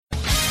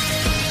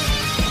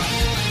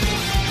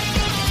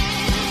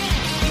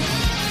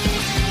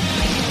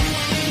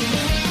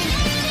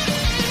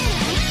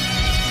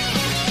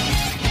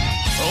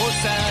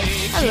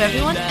Hello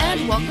everyone,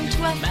 and welcome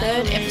to our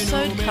third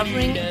episode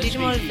covering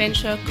Digimon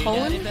Adventure: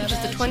 which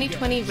is the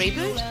 2020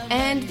 reboot,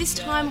 and this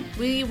time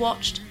we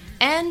watched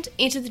And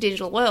Into the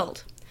Digital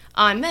World.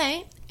 I'm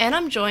May, and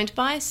I'm joined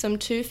by some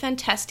two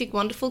fantastic,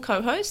 wonderful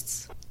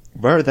co-hosts.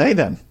 Where are they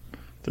then?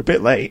 They're a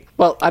bit late.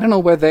 Well, I don't know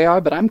where they are,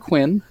 but I'm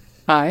Quinn.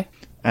 Hi.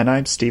 And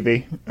I'm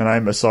Stevie, and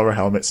I'm a Sora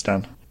Helmet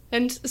stan.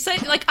 And say,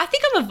 I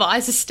think I'm a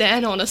visor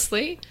stan,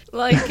 honestly.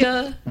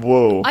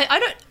 Whoa.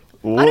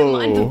 I don't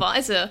mind the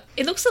visor.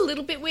 It looks a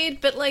little bit weird,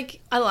 but,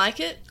 I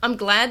like it. I'm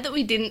glad that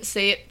we didn't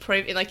see it,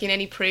 in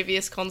any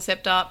previous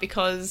concept art,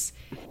 because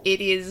it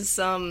is,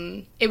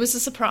 it was a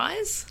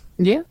surprise.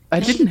 Yeah,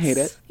 I didn't hate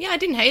it. Yeah, I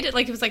didn't hate it.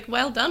 It was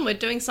well done. We're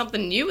doing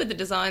something new with the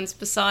designs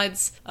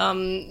besides,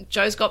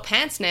 Joe's got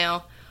pants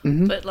now.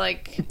 Mm-hmm. But,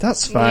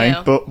 that's fine,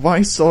 yeah. But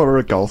why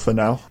Sora a golfer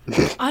now?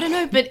 I don't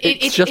know, but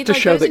it's just to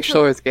show that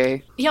Sora's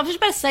gay. Yeah, I was just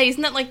about to say,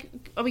 isn't that,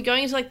 are we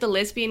going into, the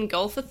lesbian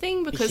golfer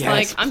thing? Because,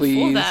 yes, I'm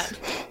please. for that.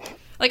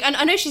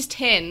 I know she's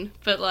 10,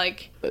 but,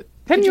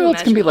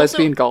 10-year-olds can be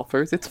lesbian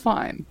golfers, it's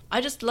fine.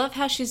 I just love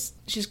how she's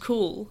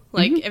cool.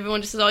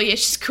 Everyone just says, oh yeah,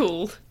 she's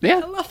cool.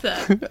 Yeah. I love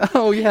that.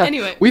 Oh yeah.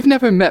 Anyway. We've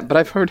never met, but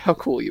I've heard how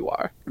cool you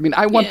are. I mean,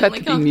 I want that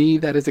to be me,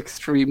 that is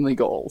extremely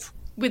goals.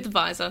 With the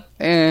visor.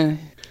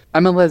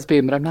 I'm a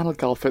lesbian, but I'm not a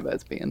golfer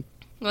lesbian.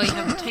 Well, you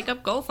have to take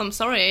up golf, I'm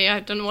sorry, I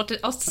don't know what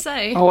else to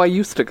say. Oh, I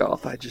used to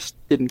golf, I just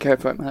didn't care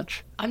for it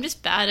much. I'm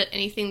just bad at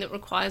anything that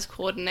requires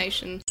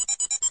coordination.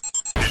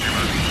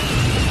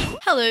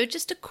 Hello,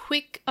 just a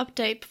quick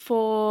update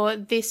before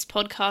this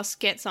podcast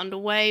gets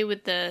underway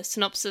with the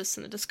synopsis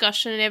and the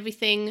discussion and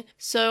everything.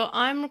 So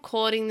I'm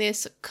recording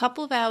this a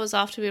couple of hours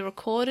after we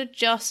recorded,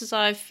 just as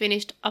I've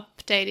finished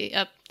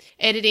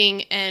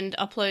editing and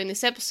uploading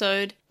this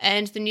episode,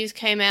 and the news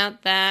came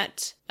out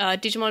that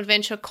Digimon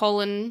Adventure: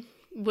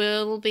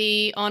 will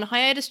be on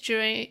hiatus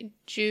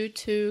due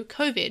to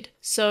COVID.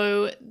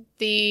 So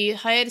the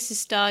hiatus is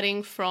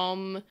starting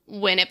from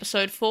when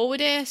episode 4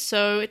 would air,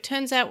 so it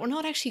turns out we're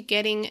not actually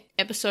getting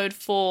episode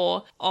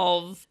 4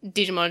 of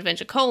Digimon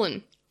Adventure: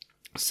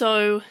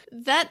 So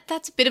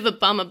that's a bit of a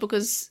bummer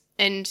because,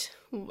 and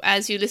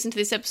as you listen to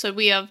this episode,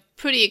 we are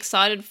pretty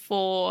excited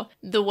for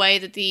the way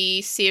that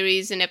the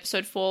series in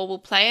episode 4 will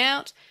play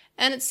out,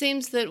 and it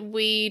seems that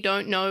we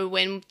don't know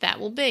when that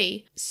will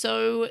be.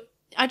 So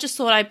I just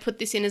thought I'd put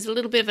this in as a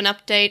little bit of an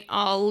update.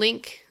 I'll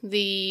link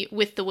the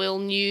With the Will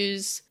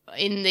news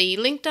in the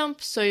link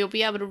dump, so you'll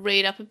be able to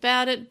read up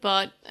about it.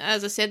 But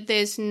as I said,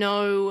 there's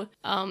no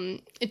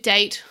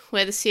date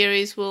where the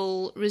series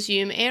will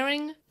resume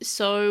airing.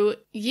 So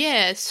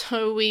yeah,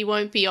 so we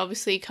won't be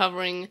obviously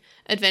covering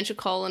Adventure: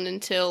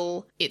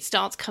 until it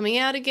starts coming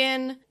out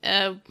again.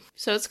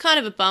 So it's kind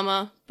of a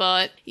bummer,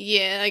 but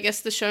yeah, I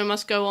guess the show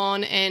must go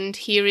on. And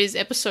here is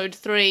episode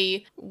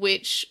 3,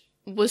 which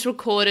was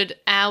recorded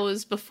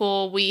hours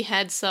before we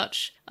had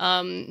such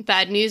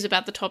bad news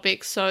about the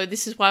topic, so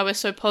this is why we're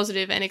so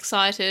positive and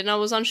excited, and I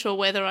was unsure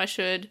whether I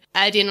should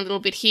add in a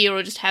little bit here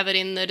or just have it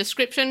in the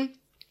description,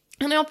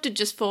 and I opted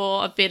just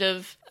for a bit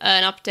of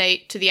an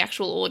update to the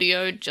actual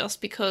audio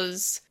just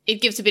because it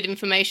gives a bit of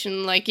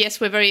information, yes,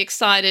 we're very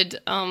excited,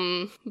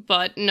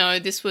 but no,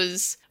 this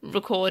was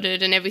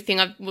recorded and everything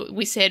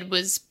we said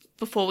was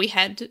before we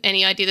had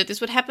any idea that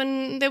this would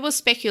happen. There was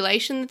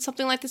speculation that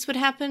something like this would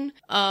happen,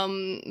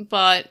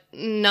 but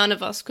none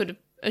of us could have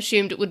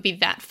assumed it would be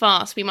that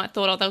fast. We might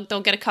thought,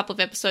 they'll get a couple of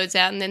episodes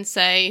out and then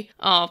say,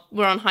 oh,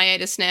 we're on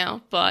hiatus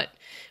now, but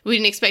we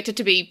didn't expect it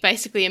to be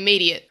basically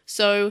immediate.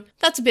 So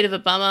that's a bit of a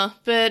bummer,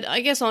 but I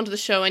guess onto the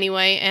show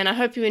anyway, and I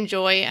hope you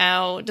enjoy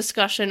our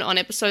discussion on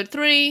episode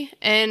 3,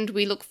 and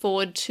we look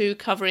forward to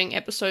covering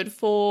episode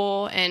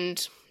 4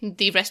 and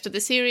the rest of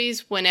the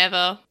series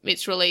whenever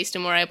it's released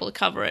and we're able to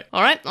cover it.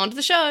 Alright, on to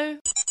the show!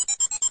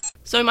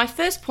 So my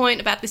first point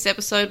about this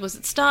episode was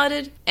it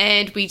started,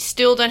 and we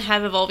still don't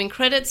have evolving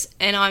credits,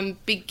 and I'm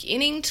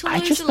beginning to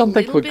lose a little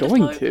bit of hope. I just don't think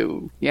we're going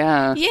to.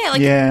 Yeah.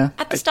 Yeah,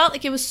 at the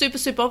start, it was super,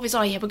 super obvious,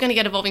 oh yeah, we're going to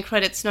get evolving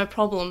credits, no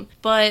problem.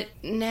 But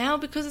now,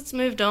 because it's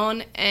moved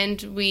on, and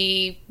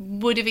we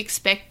would have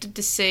expected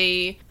to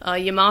see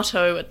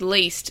Yamato, at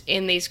least,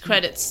 in these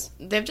credits,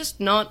 they've just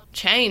not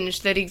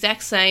changed. They're the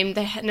exact same.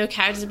 No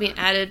characters have been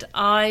added.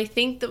 I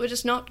think that we're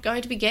just not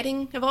going to be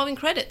getting evolving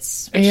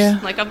credits. Which, yeah.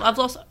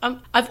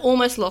 I've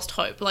almost lost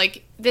hope.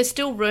 There's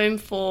still room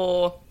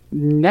for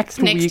next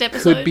week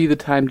episode. Could be the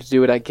time to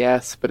do it, I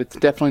guess, but it's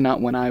definitely not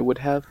when I would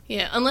have.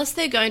 Yeah, unless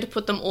they're going to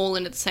put them all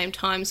in at the same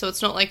time, so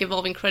it's not like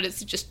evolving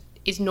credits, it just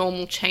is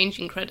normal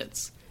changing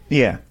credits.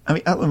 Yeah, I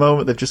mean, at the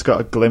moment they've just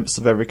got a glimpse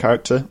of every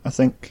character, I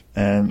think.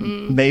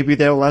 Maybe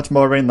they'll add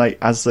more in,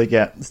 as they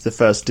get the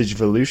first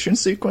Digivolution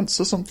sequence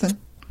or something.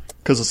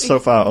 Because so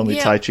far only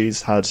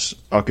Taichi's had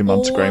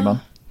Agumon to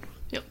Greymon.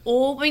 Yeah,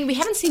 we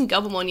haven't seen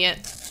Gabumon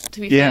yet,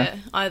 to be fair,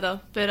 either.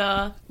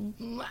 But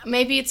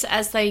maybe it's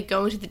as they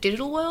go into the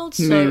digital world.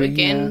 So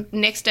maybe,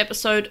 next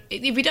episode,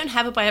 if we don't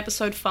have it by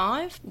episode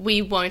 5,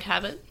 we won't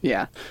have it.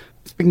 Yeah.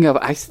 Speaking of,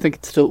 I think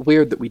it's still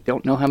weird that we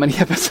don't know how many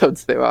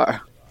episodes there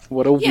are.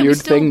 What a weird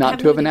thing not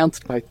to have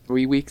announced by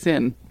 3 weeks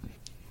in.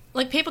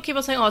 like, people keep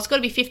on saying, oh, it's got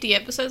to be 50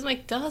 episodes. I'm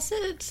like, does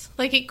it?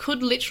 Like, it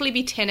could literally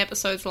be 10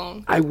 episodes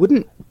long. I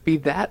wouldn't be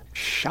that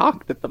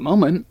shocked at the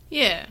moment.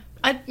 Yeah.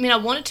 I mean, I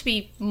want it to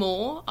be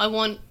more.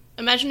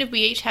 Imagine if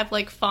we each have,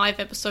 like, 5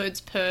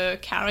 episodes per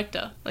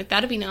character. Like,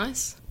 that'd be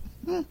nice.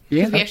 Yeah.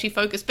 Because we actually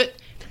focus. But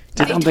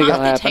I don't think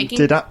that'll happen.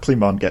 Did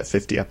Applemon get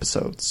 50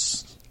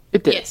 episodes?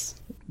 It did. Yes.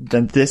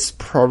 Then this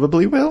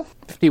probably will?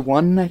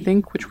 51, I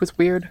think, which was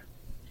weird.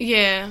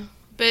 Yeah.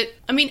 But,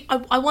 I mean,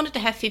 I wanted to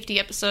have 50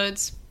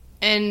 episodes,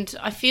 and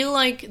I feel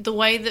like the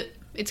way that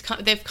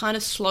they've kind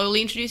of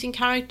slowly introducing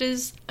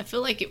characters, I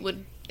feel like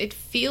it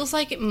feels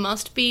like it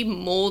must be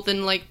more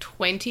than, like,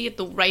 20 at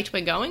the rate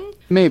we're going.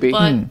 Maybe.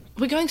 But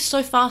we're going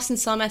so fast in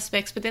some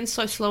aspects, but then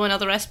so slow in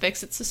other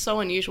aspects. It's just so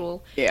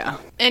unusual. Yeah.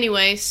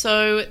 Anyway,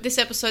 so this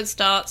episode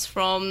starts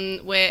from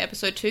where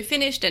episode 2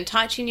 finished, and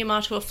Taichi and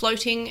Yamato are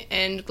floating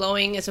and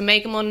glowing as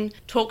Omegamon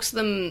talks to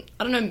them,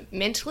 I don't know,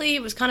 mentally.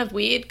 It was kind of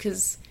weird,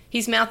 because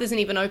his mouth isn't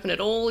even open at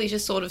all. He's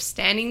just sort of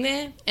standing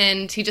there,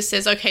 and he just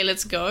says, okay,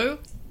 let's go.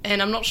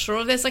 And I'm not sure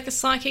if there's, like, a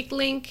psychic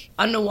link.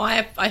 I don't know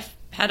why I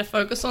had to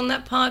focus on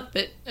that part,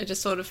 but I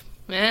just sort of,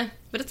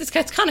 But it's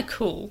kind of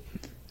cool.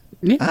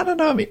 Yeah. I don't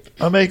know. I mean,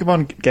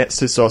 Omegamon gets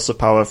his source of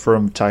power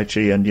from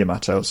Taichi and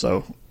Yamato,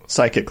 so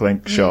psychic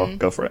link, sure,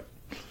 go for it.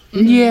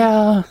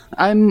 Yeah,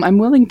 I'm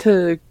willing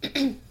to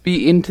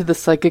be into the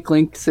psychic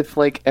links if,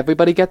 like,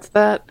 everybody gets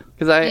that.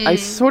 Because I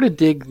sort of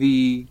dig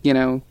the,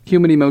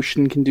 human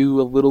emotion can do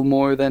a little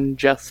more than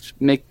just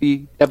make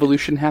the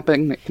evolution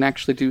happen. It can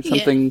actually do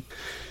something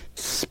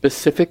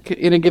specific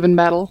in a given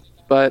battle,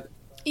 but...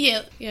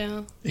 Yeah.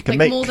 It can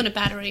like more than a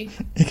battery.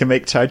 He can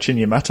make Taichi and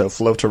Yamato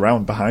float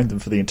around behind them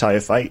for the entire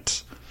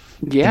fight.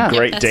 Yeah. In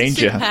great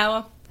danger.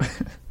 Superpower.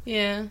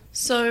 Yeah.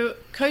 So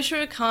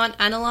Koshiro can't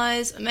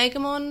analyze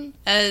Omegamon,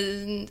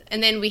 and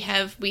then we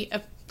have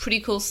a pretty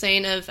cool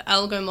scene of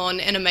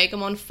Algomon and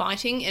Omegamon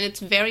fighting, and it's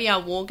very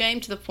war game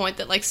to the point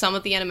that, like, some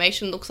of the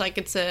animation looks like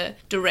it's a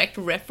direct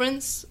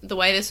reference, the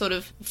way they're sort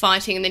of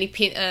fighting, and then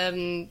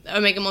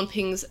Omegamon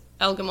pings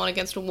Algomon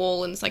against a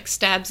wall and, like,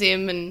 stabs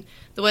him, and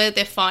the way that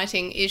they're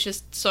fighting is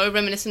just so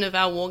reminiscent of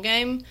our war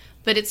game.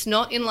 But it's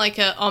not in, like,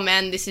 oh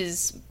man, this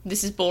is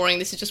boring,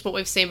 this is just what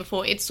we've seen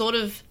before. It's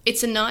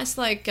a nice,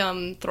 like,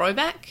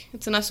 throwback.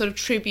 It's a nice sort of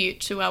tribute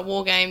to our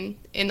war game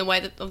in the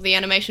way of the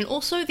animation.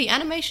 Also, the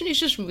animation is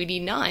just really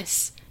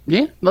nice.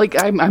 Yeah, like,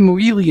 I'm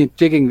really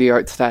digging the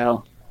art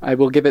style. I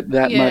will give it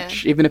that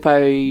much, even if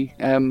I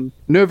am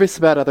nervous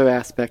about other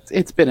aspects.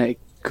 It's been a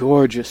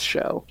gorgeous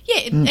show.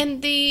 Yeah,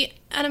 and the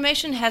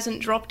animation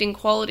hasn't dropped in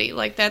quality.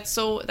 Like, that's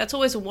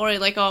always a worry.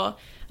 Like, a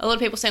lot of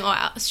people saying,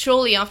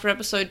 surely after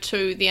episode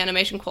 2 the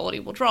animation quality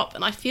will drop.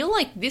 And I feel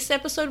like this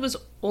episode was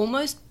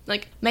almost,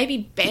 like, maybe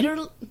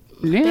better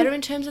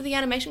in terms of the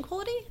animation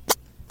quality.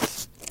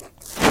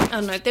 I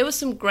don't know. There were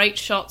some great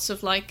shots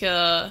of, like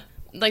the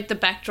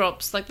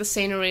backdrops, like the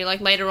scenery. Like,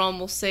 later on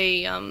we'll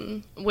see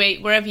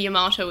wherever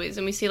Yamato is,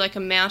 and we see, like, a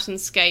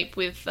mountainscape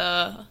with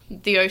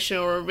the ocean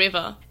or a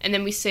river. And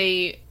then we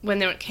see, when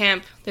they're at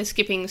camp, they're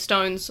skipping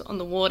stones on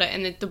the water,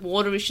 and the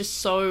water is just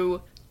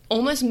so...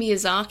 almost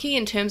Miyazaki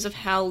in terms of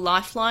how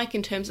lifelike,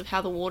 in terms of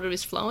how the water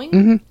is flowing.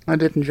 Mm-hmm. I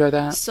did enjoy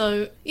that.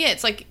 So, yeah,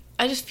 it's like,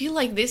 I just feel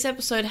like this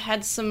episode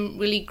had some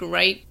really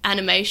great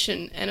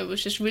animation, and it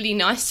was just really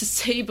nice to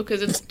see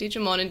because it's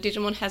Digimon, and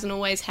Digimon hasn't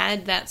always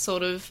had that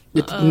sort of...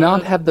 It did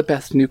not have the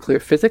best nuclear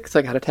physics,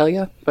 I gotta tell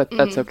you, but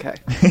that's okay.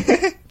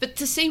 But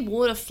to see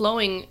water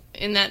flowing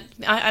in that...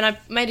 and I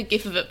made a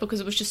gif of it because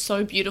it was just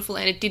so beautiful,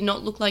 and it did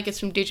not look like it's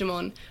from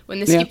Digimon when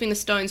they're skipping the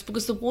stones,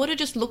 because the water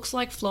just looks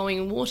like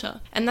flowing water.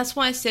 And that's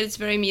why I said it's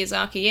very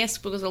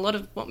Miyazaki-esque, because a lot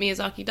of what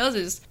Miyazaki does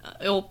is,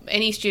 or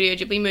any Studio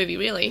Ghibli movie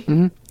really,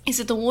 is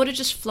that the water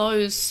just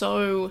flows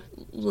so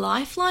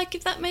lifelike,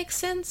 if that makes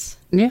sense.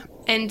 Yeah.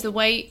 And the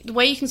way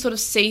you can sort of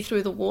see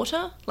through the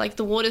water, like,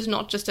 the water's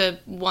not just a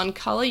one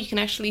colour, you can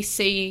actually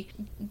see,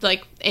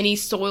 like, any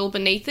soil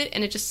beneath it,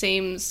 and it just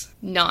seems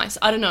nice.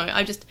 I don't know,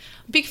 I'm just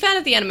a big fan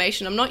of the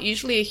animation. I'm not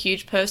usually a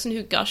huge person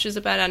who gushes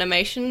about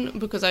animation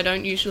because I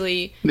don't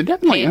usually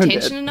pay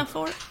attention enough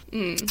for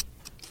it.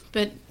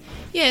 But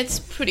yeah, it's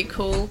pretty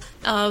cool.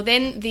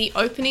 Then the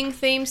opening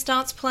theme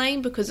starts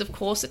playing, because of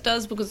course it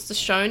does, because it's a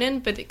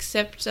shonen, but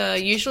except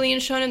usually in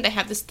shonen they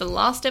have the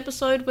last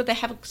episode where they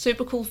have a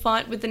super cool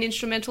fight with an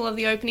instrumental of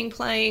the opening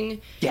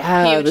playing.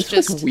 Yeah, this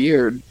was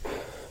weird,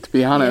 to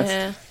be honest.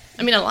 Yeah.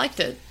 I mean, I liked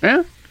it.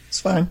 Yeah. It's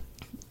fine.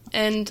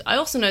 And I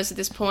also noticed at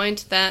this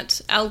point that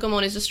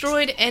Algomon is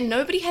destroyed, and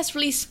nobody has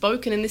really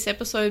spoken in this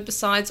episode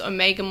besides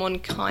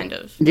Omegamon, kind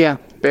of. Yeah,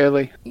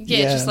 barely.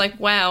 Yeah, it's just like,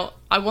 wow,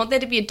 I want there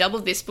to be a dub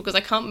of this, because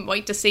I can't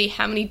wait to see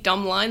how many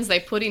dumb lines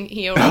they put in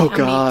here, or how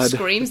many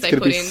screams they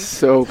put in.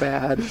 So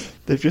bad.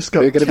 They've just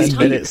got 10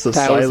 minutes of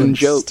silence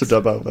to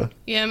dub over.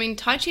 Yeah, I mean,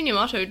 Taichi and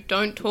Yamato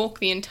don't talk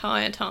the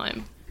entire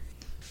time.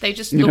 They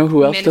just You know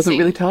who else doesn't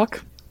really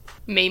talk?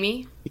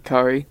 Mimi.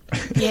 Hikari.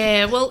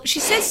 Yeah, well, she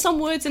says some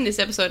words in this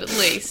episode at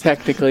least.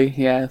 Technically,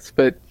 yes,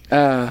 but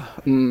I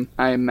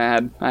am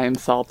mad. I am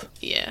salt.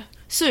 Yeah.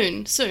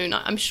 Soon,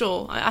 I'm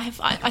sure.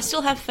 I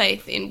still have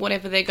faith in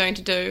whatever they're going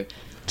to do.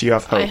 Do you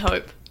have hope? I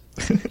hope.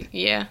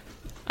 Yeah.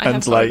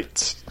 And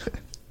light.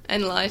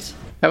 And light.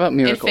 How about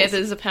miracles? And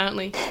feathers,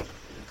 apparently.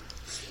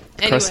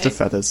 Crest of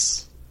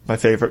feathers. My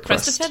favourite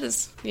crest. Crest of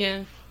feathers,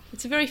 yeah.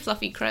 It's a very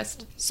fluffy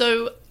crest.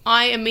 So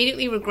I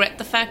immediately regret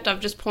the fact I've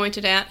just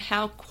pointed out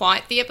how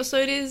quiet the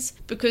episode is,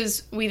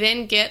 because we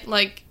then get,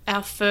 like,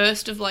 our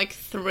first of, like,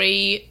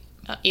 3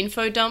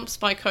 info dumps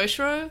by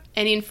Koshiro,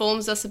 and he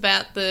informs us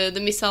about the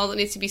missile that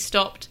needs to be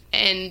stopped,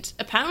 and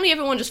apparently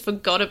everyone just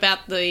forgot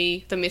about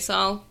the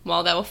missile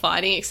while they were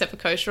fighting, except for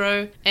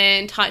Koshiro,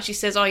 and Taichi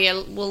says, oh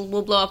yeah,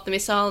 we'll blow up the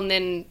missile, and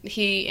then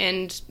he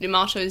and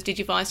Yamato's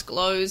digivice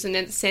glows, and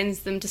then it sends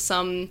them to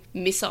some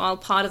missile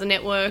part of the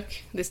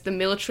network, the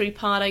military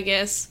part, I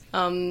guess.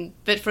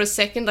 But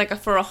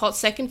for a hot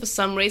second, for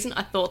some reason,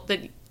 I thought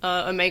that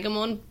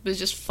Omegamon was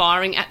just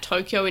firing at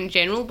Tokyo in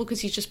general,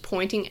 because he's just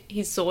pointing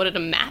his sword at a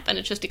map and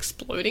it's just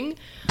exploding.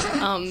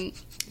 So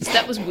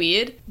that was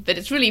weird, but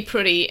it's really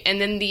pretty. And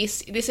then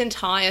this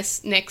entire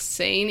next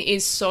scene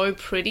is so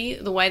pretty,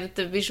 the way that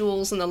the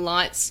visuals and the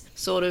lights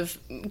sort of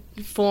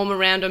form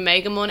around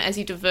Omegamon as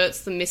he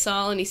diverts the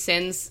missile and he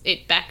sends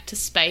it back to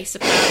space,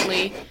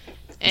 apparently.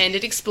 And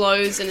it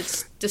explodes, and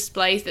it's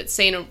displays that's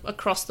seen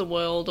across the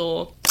world,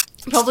 or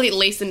probably at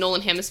least the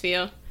Northern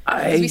Hemisphere.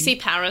 Because we see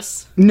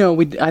Paris. No,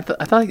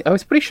 I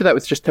was pretty sure that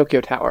was just Tokyo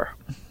Tower.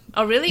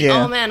 Oh really?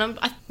 Yeah. Oh man,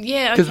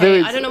 okay.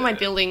 I don't know my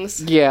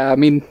buildings. Yeah, I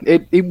mean,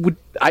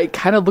 I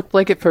kind of looked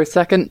like it for a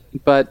second,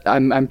 but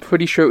I'm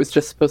pretty sure it was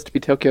just supposed to be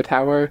Tokyo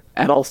Tower.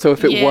 And also,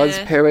 if it was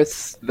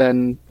Paris,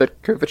 then the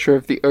curvature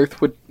of the Earth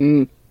would.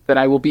 Then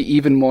I will be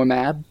even more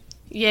mad.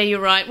 Yeah,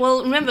 you're right.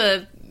 Well,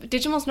 remember,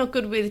 Digimon's not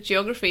good with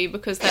geography,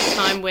 because that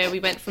time where we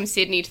went from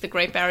Sydney to the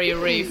Great Barrier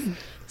Reef.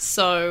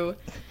 So,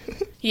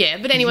 yeah,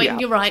 but anyway,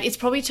 You're right. It's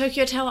probably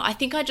Tokyo Tower. I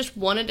think I just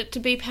wanted it to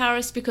be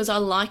Paris, because I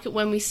like it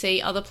when we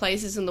see other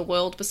places in the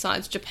world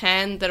besides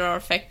Japan that are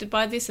affected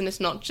by this, and it's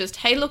not just,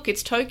 hey, look,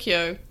 it's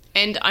Tokyo.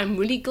 And I'm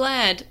really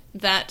glad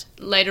that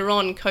later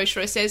on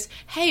Koshiro says,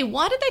 hey,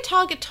 why did they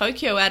target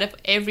Tokyo out of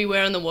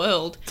everywhere in the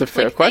world? It's a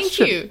fair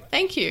question.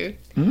 Thank you.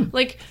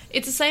 Like,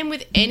 it's the same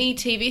with any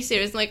TV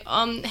series. Like,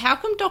 how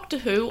come Doctor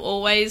Who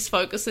always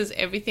focuses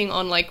everything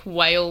on, like,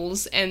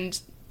 Wales and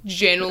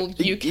general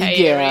UK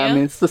area? I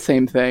mean, it's the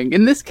same thing.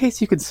 In this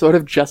case, you could sort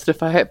of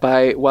justify it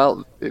by,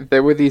 well,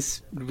 there were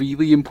these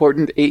really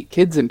important 8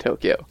 kids in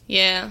Tokyo.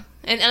 Yeah,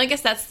 and I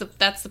guess that's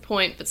the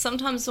point. But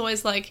sometimes it's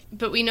always like,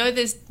 but we know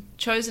there's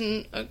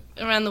chosen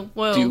around the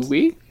world. Do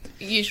we?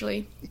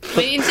 Usually.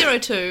 But in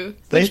 02,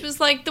 which was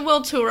like the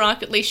World Tour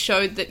arc, at least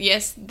showed that,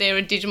 yes, there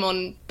are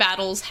Digimon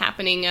battles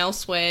happening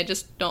elsewhere,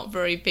 just not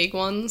very big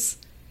ones.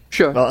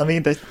 Sure. Well, I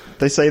mean,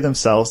 they say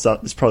themselves that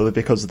it's probably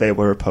because they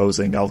were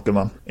opposing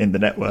Algamon in the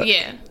network.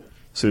 Yeah.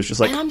 So it's just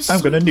like, I'm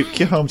going to nuke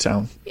your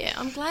hometown. Yeah,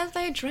 I'm glad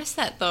they addressed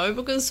that, though,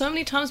 because so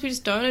many times we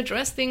just don't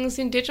address things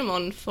in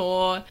Digimon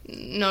for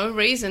no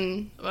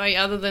reason,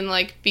 other than,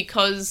 like,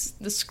 because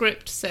the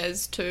script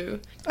says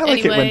to. I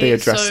like it when they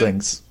address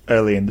things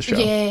early in the show.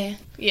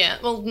 Yeah.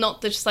 Well,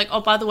 not just like,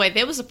 oh, by the way,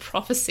 there was a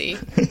prophecy.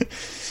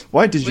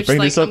 Why did you bring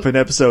this up in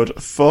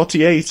episode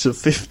 48 of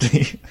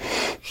 50?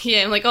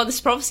 Yeah, I'm like, oh, this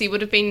prophecy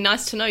would have been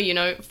nice to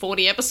know,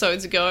 40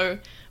 episodes ago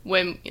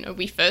when,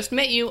 we first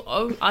met you.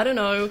 Oh, I don't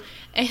know.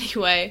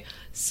 Anyway,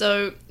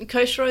 so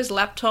Koshiro's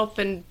laptop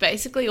and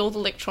basically all the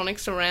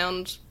electronics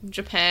around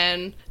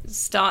Japan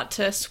start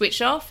to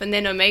switch off, and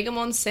then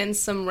Omegamon sends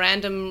some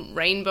random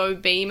rainbow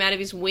beam out of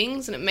his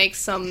wings, and it makes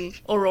some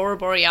Aurora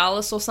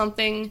Borealis or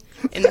something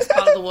in this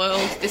part of the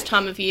world this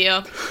time of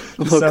year.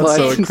 Sounds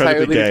so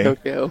incredibly gay.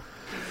 Tokyo.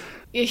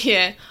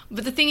 Yeah,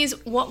 but the thing is,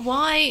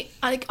 why?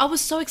 I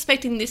was so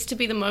expecting this to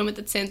be the moment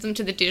that sends them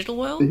to the digital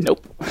world.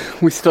 Nope,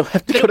 we still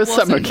have to go to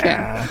summer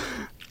camp.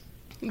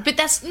 But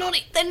that's not.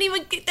 They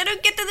don't get to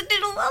the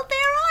digital world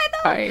there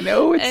either. I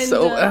know it's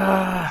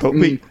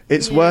but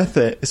it's worth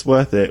it. It's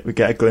worth it. We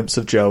get a glimpse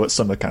of Joe at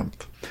summer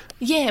camp.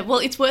 Yeah, well,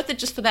 it's worth it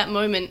just for that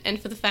moment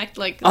and for the fact,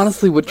 like...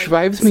 Honestly, what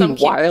drives me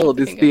wild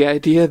is the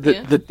idea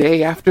that the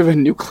day after a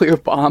nuclear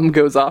bomb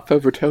goes off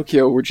over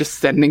Tokyo, we're just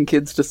sending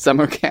kids to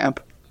summer camp.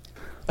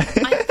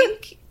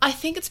 I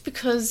think it's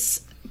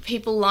because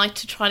people like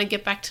to try to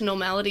get back to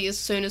normality as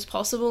soon as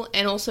possible,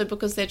 and also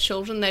because they're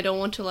children, they don't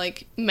want to,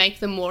 like, make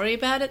them worry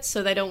about it,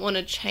 so they don't want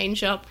to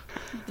change up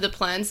the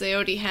plans they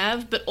already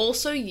have. But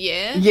also,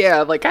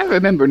 Yeah, like, I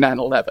remember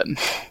 9/11.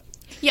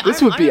 Yeah,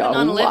 this would be a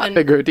lot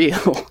bigger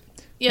deal.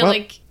 Yeah, well,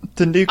 like...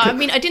 I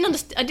mean, I didn't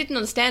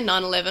understand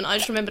 9/11. I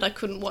just remembered I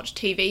couldn't watch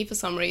TV for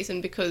some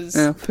reason because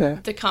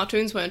the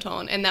cartoons weren't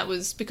on, and that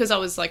was because I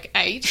was like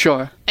 8.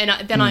 Sure.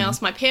 And then I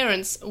asked my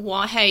parents,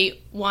 why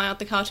aren't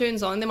the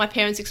cartoons on? And then my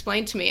parents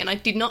explained to me, and I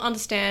did not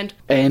understand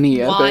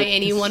why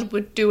anyone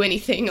would do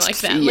anything like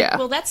that. Yeah. Like,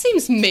 well, that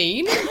seems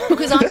mean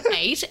because I'm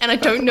 8 and I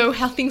don't know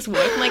how things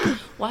work. I'm like,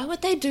 why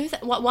would they do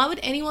that? Why would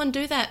anyone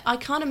do that? I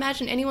can't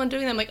imagine anyone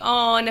doing that. I'm like,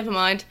 oh, never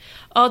mind.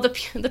 Oh, the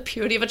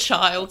purity of a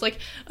child. Like,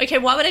 okay,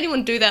 why would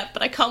anyone do that?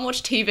 But I can't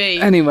watch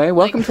TV. Anyway,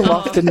 welcome to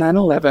Lost in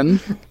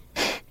 9/11.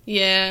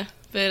 Yeah,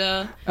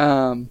 but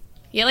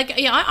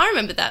I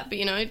remember that. But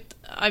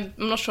I'm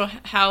not sure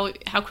how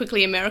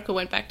quickly America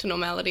went back to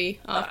normality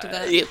after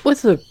that. It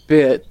was a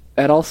bit.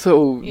 And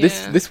also, Yeah.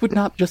 this would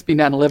not just be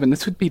 9/11.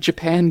 This would be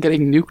Japan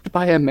getting nuked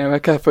by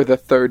America for the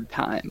third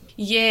time.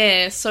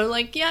 Yeah, so,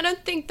 like, yeah, I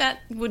don't think that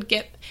would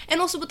get...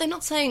 And also, but they're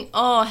not saying,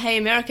 oh, hey,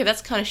 America,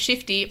 that's kind of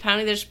shifty.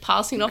 Apparently they're just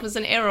passing it off as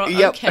an error.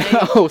 Yep. Okay.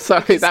 Oh,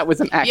 sorry, that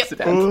was an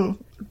accident. Oh,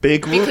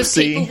 big Because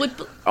people whoopsie.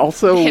 would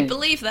Also,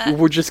 believe that.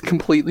 we're just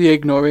completely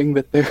ignoring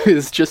that there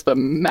is just a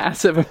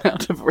massive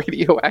amount of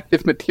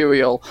radioactive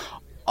material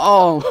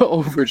all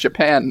over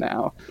Japan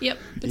now. Yep,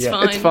 it's Yeah.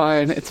 fine. It's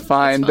fine. It's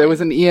fine. It's There fine.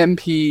 was an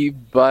EMP,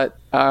 but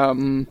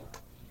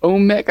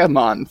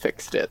Omegamon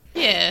fixed it.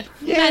 Yeah,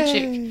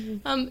 magic.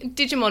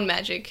 Digimon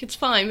magic. It's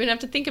fine. We don't have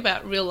to think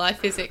about real life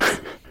physics.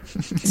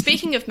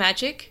 Speaking of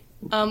magic,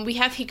 we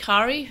have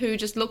Hikari, who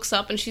just looks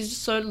up and she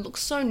just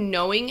looks so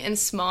knowing and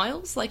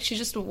smiles, like she's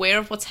just aware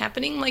of what's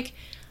happening. Like,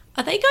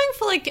 are they going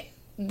for like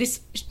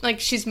this? Like,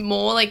 she's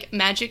more like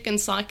magic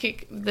and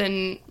psychic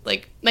than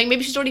like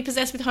maybe she's already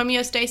possessed with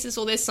homeostasis,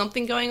 or there's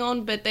something going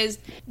on. But they're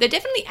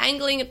definitely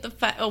angling at the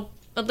fact, or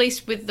at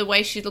least with the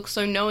way she looks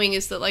so knowing,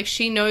 is that like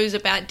she knows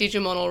about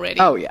Digimon already.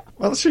 Oh yeah,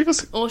 Well, she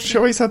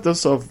always had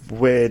those sort of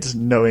weird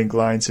knowing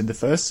lines in the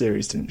first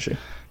series, didn't she?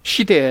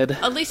 she did.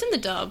 At least in the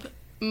dub,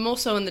 more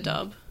so in the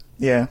dub.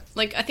 Yeah.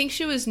 Like, I think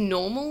she was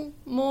normal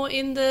more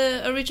in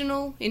the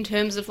original in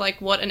terms of, like,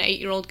 what an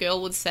 8-year-old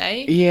girl would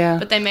say. Yeah.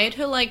 But they made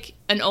her, like,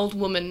 an old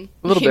woman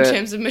A little in bit.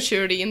 terms of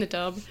maturity in the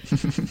dub,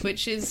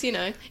 which is, you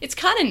know, it's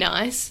kind of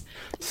nice.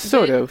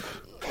 Sort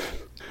of.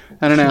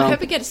 I don't know. I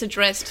hope it gets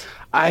addressed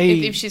I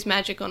if she's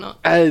magic or not.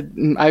 I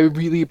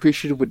really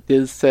appreciated what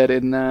Diz said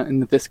in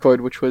the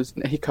Discord, which was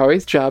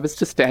Hikari's job is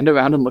to stand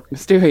around and look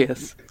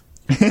mysterious.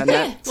 And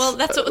that's, Well,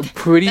 that's what...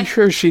 pretty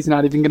sure she's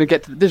not even going to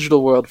get to the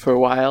digital world for a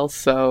while.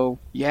 So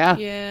yeah,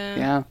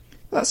 Yeah.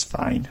 That's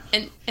fine.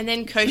 And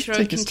then Just Koshiro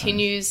take his time.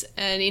 continues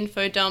an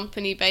info dump,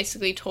 and he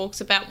basically talks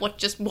about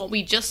what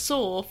we just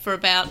saw for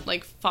about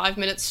like 5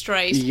 minutes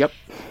straight. Yep.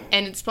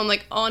 And it's I'm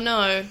like, oh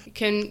no,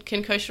 can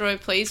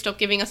Koshiro please stop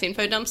giving us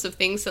info dumps of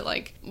things that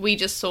like we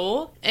just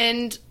saw?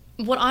 And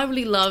what I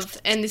really love,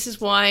 and this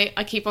is why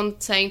I keep on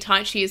saying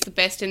Taichi is the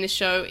best in this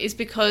show, is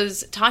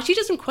because Taichi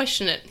doesn't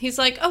question it. He's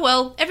like, oh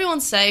well,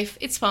 everyone's safe,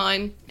 it's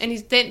fine. And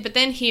but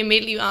then he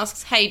immediately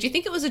asks, hey, do you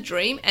think it was a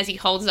dream? As he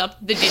holds up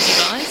the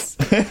Digivice.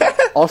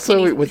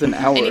 Also, it was an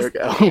hour he's-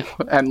 ago,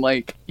 and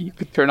like you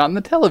could turn on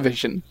the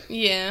television.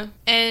 Yeah.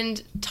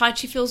 And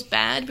Taichi feels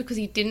bad because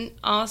he didn't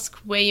ask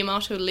where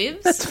Yamato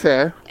lives. That's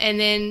fair. And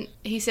then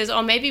he says,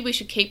 oh, maybe we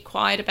should keep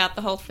quiet about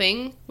the whole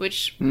thing,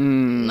 which,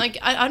 like,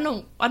 I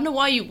don't know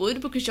why you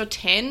would, because you're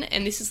 10,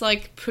 and this is,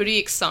 like, pretty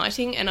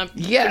exciting, and I'm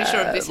pretty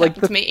sure if this like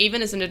happened to me,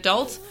 even as an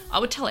adult, I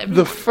would tell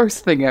everyone. The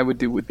first thing I would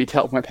do would be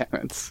tell my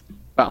parents.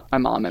 Well, my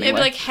mom anyway. They'd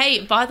be like,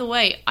 hey, by the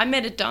way, I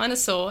met a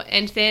dinosaur,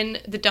 and then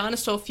the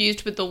dinosaur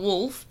fused with the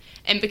wolf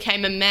and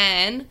became a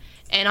man,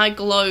 and I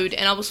glowed,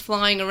 and I was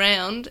flying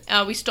around.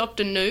 We stopped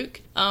a nuke.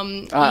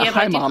 Yeah, but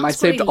Hi, didn't Mom. I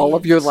ask where saved he all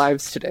of your lives."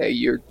 lives today.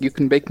 You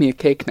can bake me a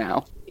cake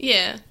now.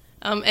 Yeah.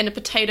 And a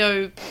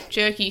potato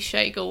jerky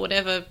shake or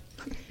whatever.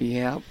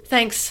 Yeah.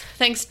 Thanks,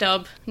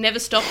 dub. Never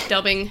stop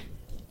dubbing.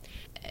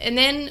 And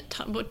then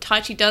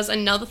Taichi does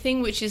another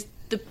thing, which is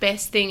the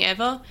best thing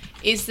ever,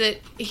 is that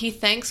he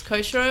thanks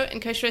Koshiro, and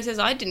Koshiro says,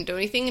 I didn't do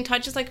anything, and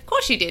Taichi's like, of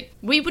course you did.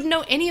 We wouldn't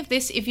know any of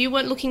this if you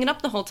weren't looking it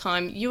up the whole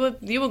time. You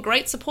were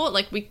great support.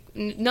 Like,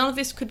 none of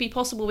this could be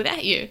possible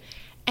without you.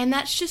 And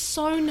that's just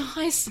so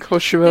nice.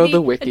 Koshiro that he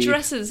the wiki.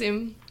 addresses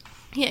him.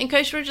 Yeah, and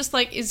Koshiro just,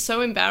 like, is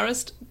so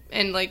embarrassed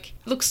and, like,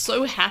 looks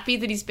so happy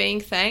that he's being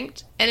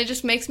thanked. And it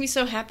just makes me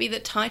so happy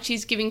that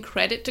Taichi's giving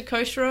credit to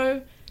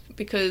Koshiro,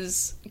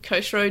 because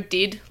Koshiro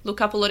did look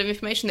up a lot of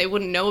information. They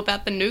wouldn't know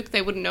about the nuke.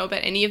 They wouldn't know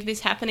about any of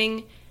this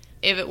happening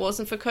if it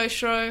wasn't for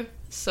Koshiro.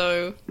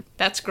 So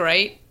that's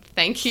great.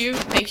 Thank you.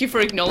 Thank you for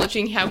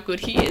acknowledging how good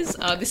he is.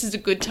 This is a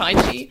good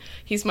Taichi.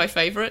 He's my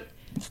favourite.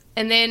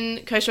 And then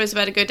Koshiro's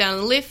about to go down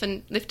the lift,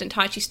 and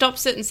Taichi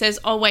stops it and says,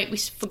 oh wait, we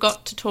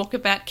forgot to talk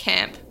about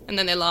camp. And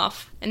then they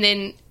laugh. And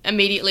then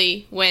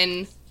immediately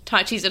when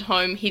Taichi's at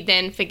home, he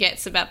then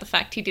forgets about the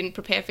fact he didn't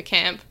prepare for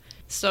camp.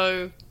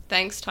 So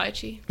thanks,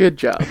 Taichi. Good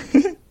job.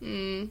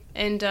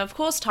 And of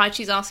course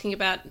Taichi's asking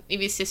about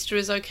if his sister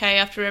is okay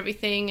after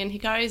everything, and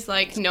Hikari's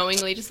like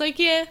knowingly just like,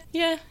 yeah,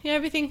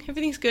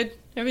 everything's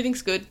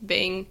good,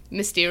 being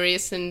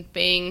mysterious and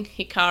being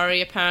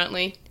Hikari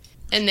apparently.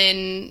 And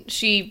then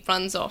she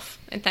runs off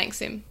and thanks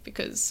him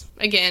because,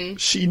 again,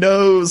 She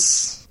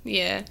knows.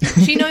 yeah,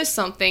 she knows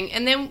something.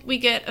 And then we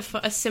get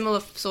a similar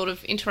sort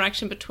of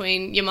interaction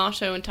between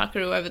Yamato and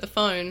Takeru over the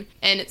phone,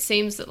 and it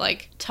seems that,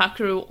 like,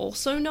 Takeru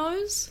also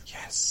knows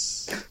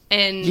Yes.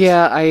 and,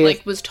 Yeah,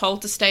 like, was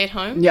told to stay at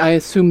home. Yeah, I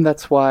assume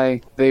that's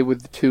why they were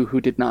the two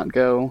who did not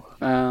go.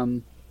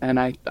 And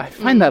I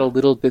find that a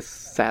little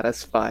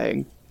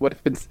dissatisfying. What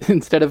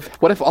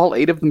if what if all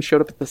 8 of them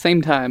showed up at the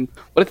same time?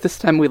 What if this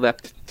time we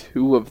left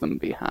 2 of them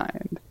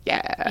behind?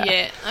 Yeah.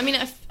 Yeah, I mean,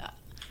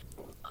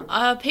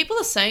 people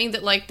are saying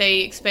that, like,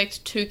 they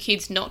expect 2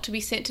 kids not to be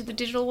sent to the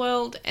digital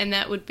world, and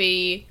that would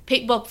be...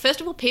 Well,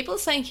 first of all, people are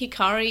saying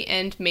Hikari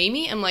and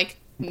Mimi. I'm like,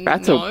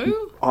 That's no.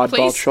 a oddball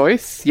Please?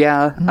 choice.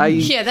 Yeah,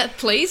 Yeah, that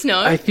please no.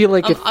 I feel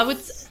like I would.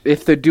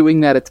 if they're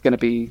doing that, it's going to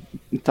be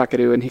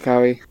Takeru and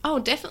Hikari. Oh,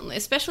 definitely.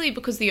 Especially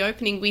because the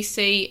opening we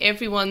see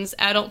everyone's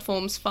adult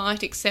forms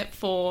fight except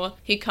for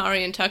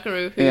Hikari and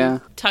Takeru, who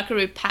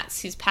Takeru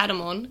pats his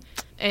Patamon.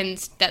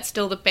 And that's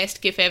still the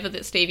best gif ever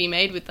that Stevie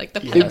made with like the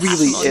It really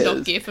Patamon dog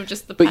is. gif of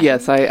just the But Patamon.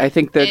 yes, I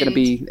think they're going to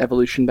be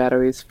evolution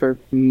batteries for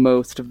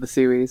most of the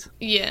series.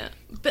 Yeah.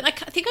 But I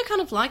think I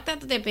kind of like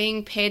that they're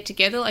being paired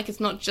together. Like,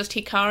 it's not just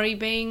Hikari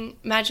being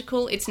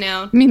magical, it's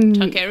now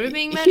Takeru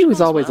being magical. He was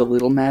as always well. a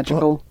little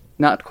magical.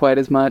 Not quite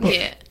as much.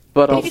 Yeah.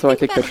 But But if you also, I think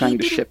think they're about it, trying he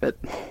to didn't- ship it.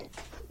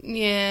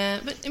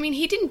 Yeah, but I mean,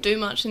 he didn't do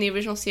much in the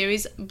original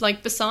series.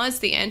 Like, besides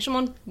the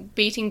Angemon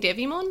beating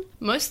Devimon,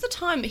 most of the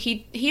time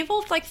he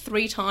evolved like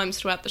 3 times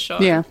throughout the show.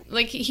 Yeah.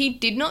 Like, he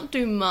did not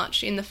do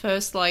much in the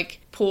first like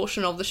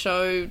portion of the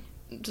show,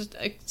 just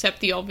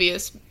except the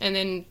obvious, and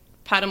then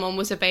Patamon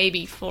was a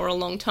baby for a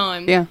long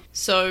time. Yeah.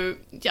 So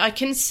I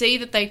can see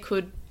that they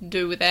could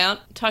do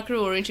without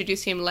Takeru or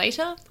introduce him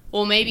later.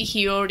 Or maybe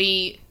he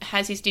already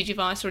has his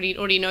Digivice,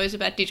 already knows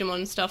about Digimon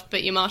and stuff,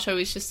 but Yamato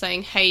is just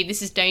saying, hey,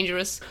 this is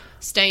dangerous,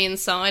 stay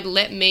inside,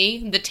 let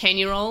me, the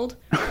 10-year-old,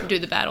 do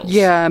the battles.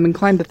 Yeah, I'm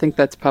inclined to think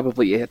that's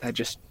probably it. I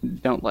just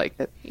don't like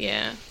it.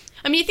 Yeah.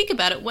 I mean, you think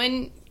about it,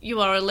 when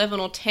you are 11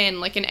 or 10,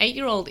 like an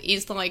 8-year-old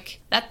is like,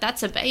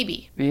 that's a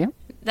baby. Yeah.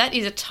 That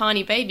is a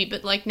tiny baby,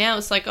 but like now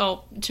it's like,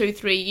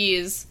 2-3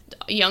 years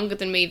younger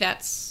than me,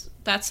 that's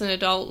an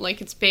adult. Like,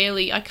 it's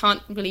barely, I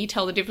can't really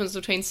tell the difference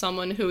between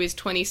someone who is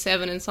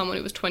 27 and someone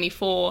who was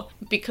 24,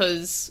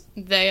 because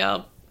they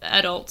are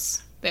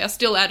adults. They are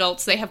still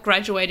adults. They have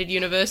graduated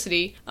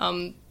university.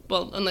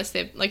 Well, unless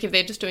they're, like, if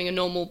they're just doing a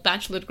normal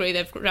bachelor degree,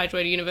 they've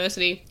graduated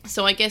university.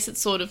 So I guess it's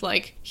sort of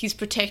like he's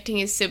protecting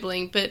his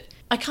sibling, but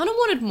I kind of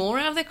wanted more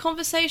out of their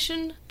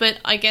conversation, but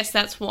I guess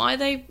that's why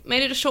they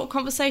made it a short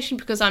conversation,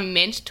 because I'm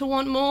meant to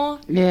want more.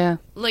 Yeah.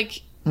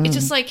 Like, it's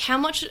just like, how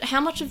much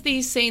of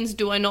these scenes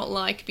do I not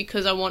like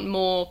because I want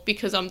more,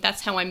 because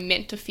that's how I'm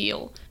meant to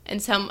feel,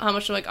 and how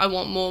much like I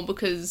want more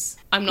because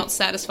I'm not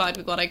satisfied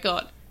with what I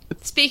got.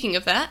 Speaking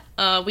of that,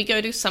 we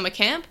go to summer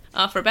camp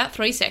for about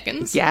 3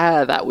 seconds.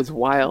 Yeah, that was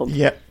wild.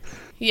 Yep.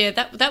 Yeah,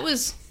 that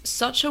was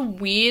such a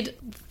weird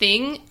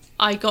thing.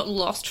 I got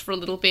lost for a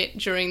little bit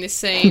during this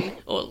scene,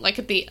 or like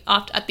at the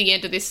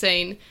end of this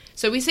scene.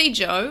 So we see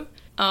Joe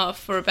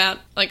for about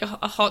like a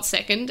hot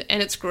second,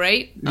 and it's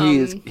great. He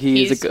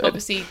is a good.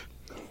 Obviously,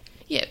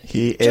 yeah.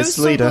 He Joe's is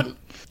so leader. good,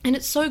 and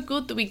it's so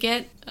good that we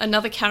get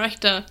another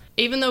character,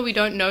 even though we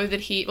don't know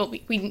that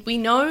we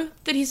know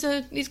that he's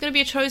going to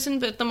be a chosen,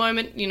 but at the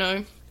moment,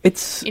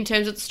 It's. in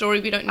terms of the story,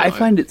 we don't know. I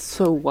find it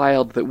so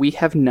wild that we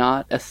have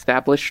not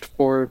established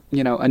for,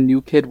 a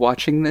new kid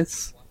watching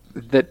this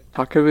that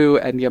Takeru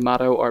and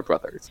Yamato are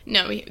brothers.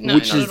 no, which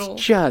not is at all.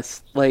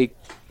 just, like,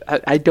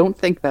 I don't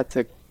think that's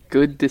a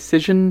good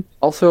decision.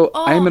 Also,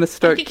 I'm going to I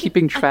start think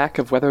keeping track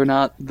of whether or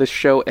not the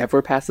show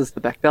ever passes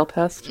the Bechdel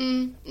test.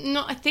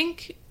 No, I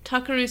think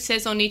Takeru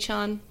says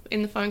Oni-chan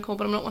in the phone call,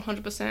 but I'm not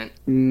 100%.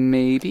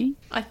 Maybe?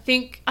 I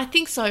think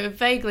so,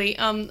 vaguely.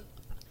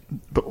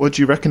 But would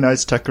you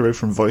recognise Takeru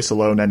from voice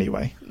alone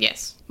anyway?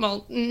 Yes.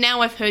 Well, now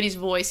I've heard his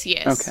voice,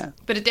 yes. Okay.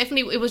 But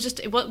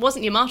it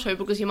wasn't Yamato,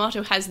 because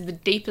Yamato has the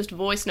deepest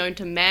voice known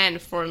to man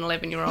for an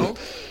 11-year-old.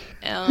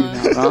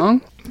 Not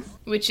wrong?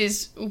 Which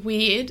is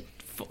weird,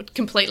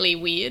 completely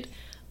weird,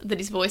 that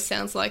his voice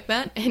sounds like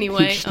that.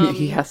 Anyway,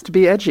 He has to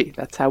be edgy.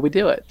 That's how we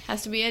do it.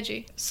 has to be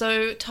edgy.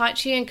 So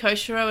Taichi and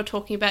Koshiro are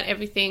talking about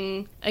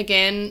everything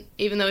again,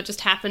 even though it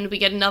just happened. We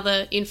get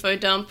another info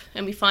dump,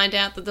 and we find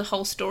out that the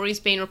whole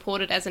story's been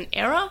reported as an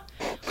error,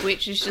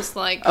 which is just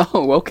like,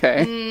 Oh,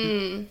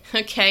 okay.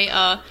 okay,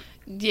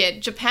 yeah,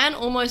 Japan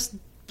almost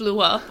blew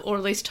up, or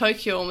at least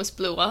Tokyo almost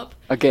blew up,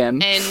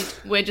 Again. and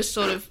we're just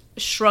sort of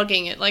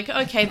shrugging it, like,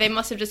 okay, they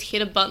must have just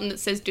hit a button that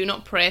says do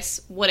not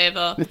press,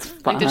 whatever. It's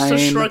Like, they're just sort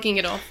of fine. shrugging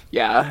it off.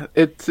 Yeah,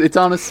 it's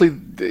honestly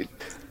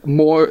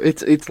more.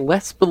 It's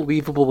less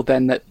believable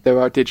than that there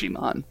are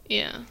Digimon.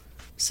 Yeah.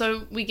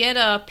 So we get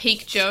a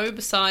peak Joe,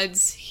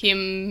 besides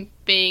him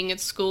being at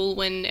school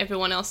when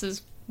everyone else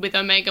is with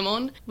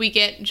Omegamon. We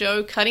get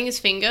Joe cutting his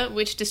finger,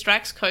 which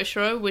distracts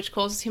Koshiro, which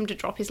causes him to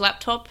drop his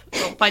laptop.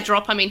 Well, by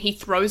drop, I mean he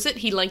throws it.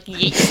 He, like,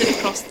 yeets it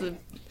across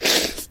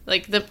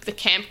the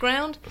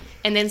campground.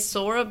 And then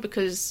Sora,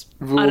 because,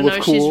 I don't Rule know,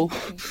 of cool.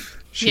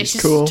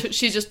 She's cool.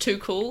 She's just too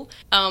cool.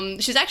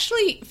 She's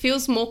actually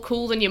feels more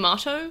cool than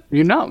Yamato.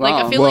 You're not Like,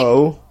 I wrong. feel like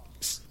Whoa.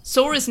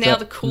 Sora's now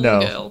the cool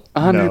no. girl.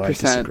 100%. No, I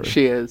disagree.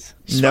 She is.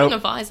 She's wearing Nope.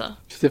 a visor.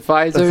 She's a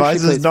visor. The she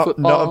visor's plays not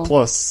football. a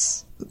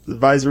plus. The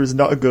visor is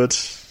not a good.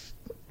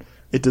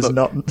 It does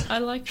not. I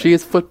like that. She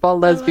is football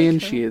lesbian.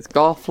 her. She is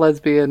golf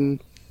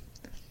lesbian.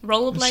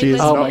 Rollerblade She is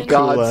lesbian. Oh not my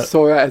god, cooler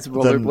Sora as than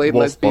rollerblade Wolf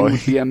lesbian Boy.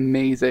 would be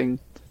amazing.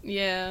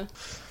 Yeah.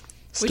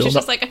 Still Which is not.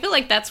 just like, I feel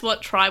like that's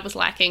what Tri was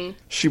lacking.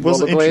 She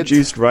wasn't Rollerblades.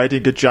 introduced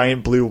riding a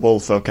giant blue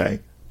wolf. Okay.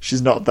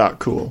 She's not that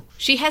cool.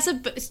 She has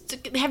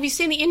have you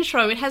seen the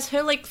intro? It has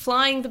her, like,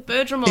 flying the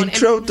Birdramon.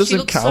 Intro and doesn't she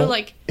looks count. So,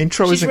 like,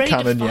 Intro she's isn't ready to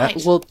canon yet.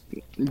 fight. Well,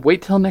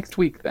 wait till next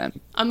week then.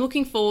 I'm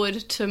looking forward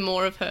to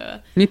more of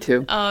her. Me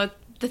too.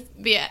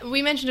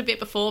 We mentioned a bit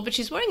before, but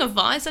she's wearing a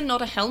visor,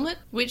 not a helmet,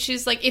 which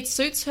is, like, it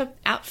suits her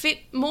outfit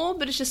more,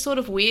 but it's just sort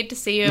of weird to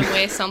see her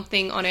wear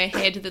something on her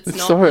head that's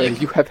not... Sora, like,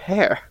 you have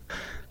hair.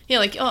 yeah,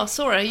 like, oh,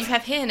 Sora, you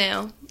have hair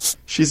now.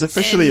 She's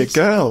officially a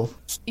girl.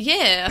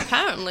 Yeah,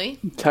 apparently.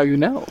 That's how you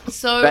know.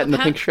 So That and the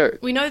pink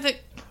shirt. We know that...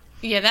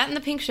 Yeah, that and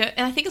the pink shirt,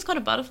 and I think it's got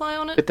a butterfly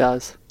on it. It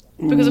does.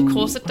 Because of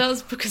course it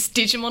does, because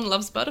Digimon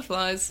loves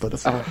butterflies.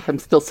 Butterfly. I'm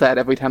still sad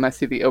every time I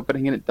see the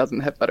opening and it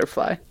doesn't have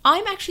butterfly.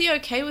 I'm actually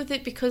okay with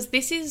it because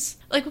this is...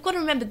 Like, we've got to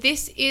remember,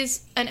 this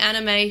is an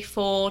anime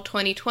for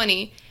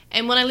 2020.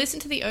 And when I listen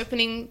to the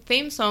opening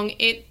theme song,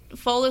 it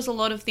follows a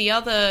lot of the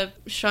other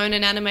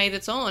shonen anime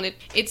that's on.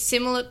 It's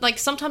similar... Like,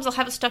 sometimes I'll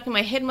have it stuck in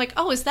my head. I'm like,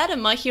 oh, is that a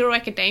My Hero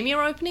Academia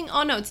opening?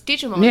 Oh, no, it's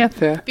Digimon. Yeah,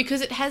 fair.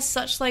 Because it has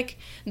such, like,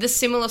 the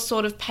similar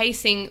sort of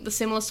pacing, the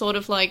similar sort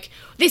of, like,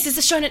 this is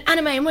a shonen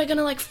anime and we're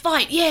gonna, like,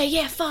 fight.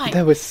 Yeah, fight.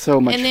 There was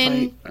so much And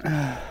then...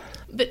 fight.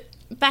 But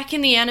back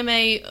in the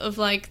anime of,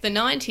 like, the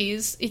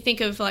 90s, you think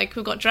of, like,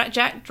 we've got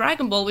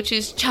Dragon Ball, which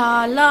is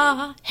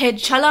cha-la, head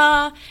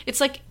cha-la. It's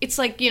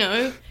like, you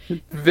know...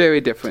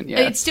 Very different,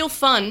 yeah. It's still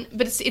fun,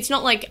 but it's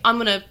not like I'm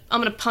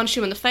gonna punch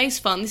you in the face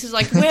fun. This is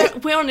like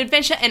we're on an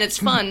adventure and it's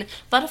fun.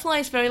 Butterfly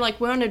is very like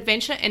we're on an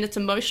adventure and it's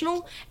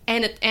emotional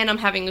and I'm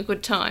having a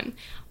good time.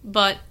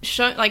 But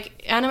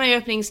like anime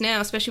openings now,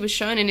 especially with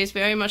shonen, is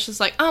very much just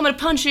like, oh, I'm gonna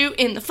punch you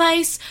in the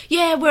face.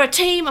 Yeah, we're a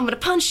team. I'm gonna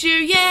punch you.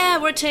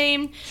 Yeah, we're a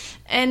team.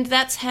 And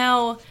that's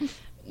how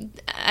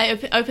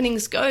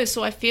openings go.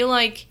 So I feel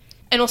like.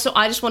 And also,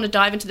 I just want to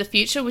dive into the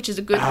future, which is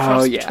a good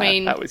cross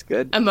between that was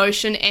good.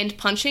 emotion and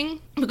punching,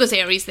 because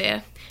Aries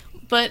there.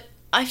 But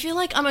I feel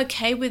like I'm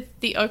okay with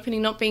the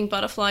opening not being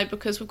butterfly,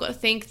 because we've got to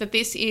think that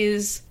this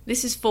is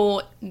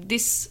for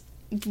this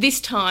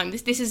time.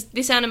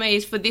 This anime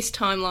is for this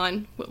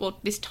timeline. Well,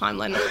 this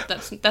timeline.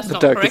 That's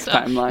not correct.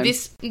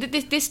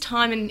 Timeline. This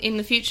time in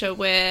the future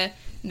where.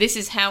 This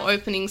is how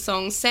opening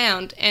songs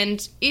sound,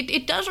 and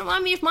it does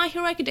remind me of My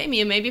Hero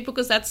Academia, maybe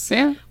because that's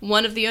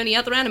one of the only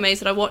other animes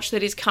that I watch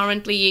that is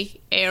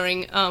currently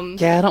airing.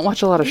 Yeah, I don't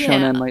watch a lot of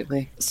shonen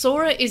lately.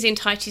 Sora is in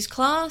Taichi's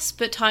class,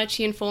 but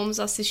Taichi informs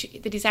us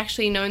that he's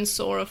actually known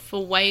Sora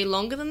for way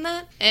longer than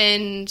that,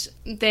 and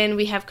then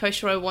we have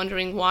Koshiro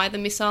wondering why the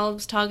missile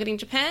was targeting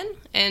Japan,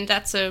 and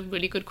that's a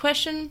really good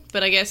question,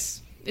 but I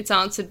guess it's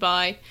answered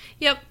by,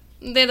 yep,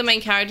 they're the main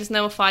characters and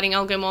they were fighting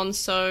Algomon,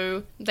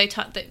 so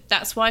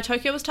that's why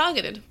Tokyo was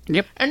targeted.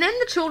 Yep. And then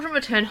the children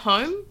return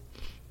home,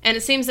 and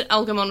it seems that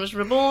Algomon was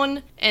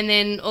reborn, and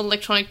then all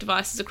electronic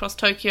devices across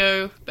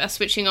Tokyo are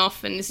switching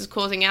off, and this is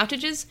causing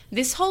outages.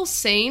 This whole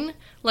scene,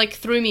 like,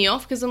 threw me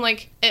off, because I'm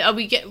like,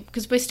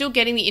 because we're still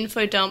getting the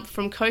info dump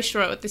from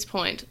Koshiro at this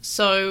point,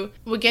 so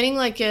we're getting,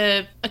 like,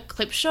 a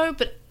clip show,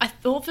 but I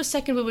thought for a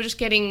second we were just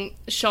getting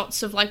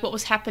shots of, like, what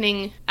was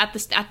happening at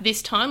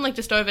this time, like,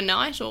 just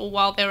overnight, or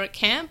while they were at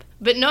camp.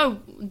 But no,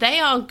 they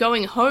are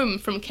going home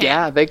from camp.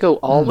 Yeah, they go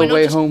all the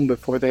way home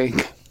before they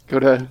go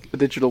to the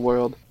digital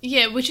world.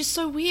 Yeah, which is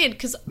so weird,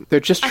 because... They're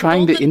just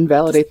trying to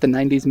invalidate the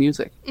 90s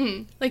music.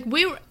 Like,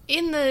 we were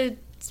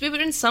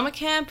in summer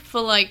camp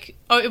for, like...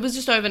 Oh, it was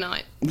just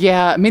overnight.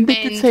 Yeah, I mean,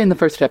 they did say in the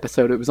first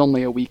episode it was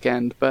only a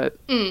weekend, but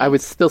I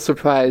was still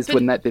surprised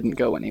when that didn't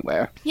go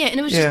anywhere. Yeah, and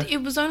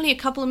it was only a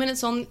couple of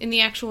minutes in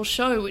the actual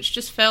show, which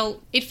just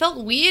felt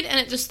weird, and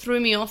it just threw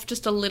me off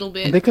just a little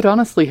bit. They could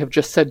honestly have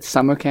just said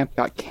summer camp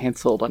got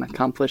cancelled and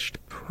accomplished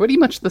pretty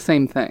much the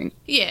same thing.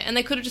 Yeah, and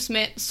they could have just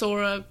met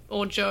Sora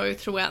or Joe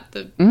throughout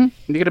the...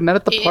 You could have met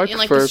at the park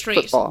like, for the street.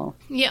 football.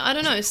 Yeah, I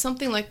don't know,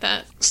 something like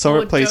that.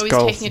 Sora plays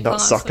golf, not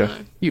soccer.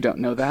 You don't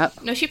know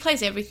that. No, she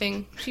plays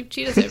everything. She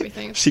does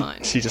everything. It's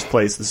fine. She just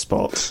plays the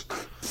sports.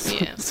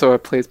 Yeah. Sora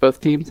plays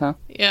both teams, huh?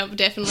 Yeah,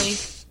 definitely.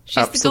 She's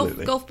Absolutely.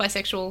 the golf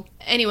bisexual.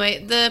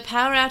 Anyway, the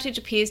power outage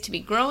appears to be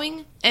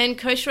growing, and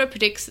Koshiro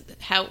predicts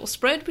how it will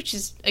spread, which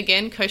is,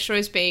 again,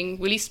 Koshiro's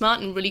being really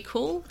smart and really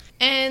cool.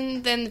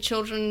 And then the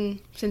children,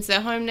 since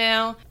they're home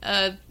now,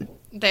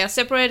 they are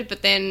separated,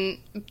 but then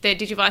their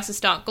digivices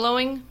start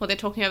glowing while they're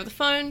talking over the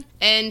phone,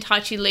 and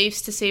Taichi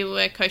leaves to see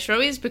where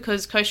Koshiro is,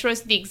 because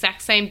Koshiro's the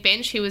exact same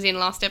bench he was in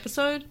last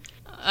episode.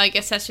 I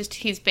guess that's just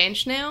his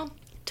bench now.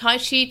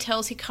 Taichi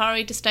tells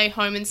Hikari to stay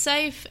home and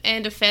safe,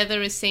 and a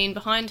feather is seen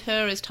behind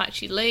her as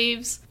Taichi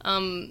leaves.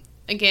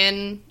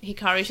 Again,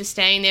 Hikari's just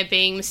staying there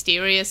being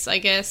mysterious, I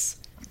guess.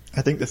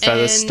 I think the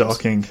feather's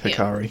stalking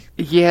Hikari.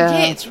 Yeah.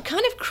 Yeah, it's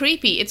kind of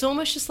creepy. It's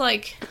almost just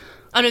like...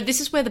 Oh no, this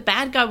is where the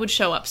bad guy would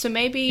show up, so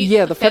maybe...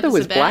 Yeah, the feather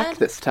was black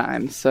this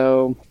time,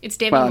 so... It's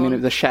Devimon. Well, I mean, it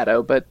was a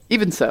shadow, but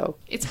even so.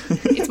 It's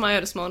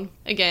Myotismon,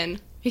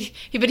 again.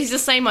 But he's the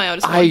same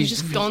Myotismon, he's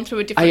just gone through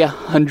a different... I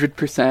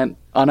 100%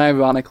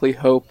 unironically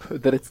hope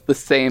that it's the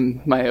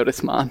same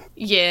Myotismon.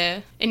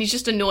 Yeah, and he's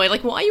just annoyed,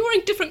 like, why are you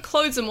wearing different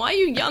clothes and why are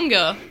you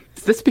younger?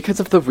 Is this because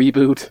of the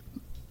reboot?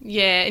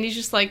 Yeah, and he's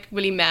just, like,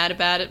 really mad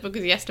about it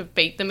because he has to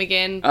beat them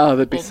again. Oh,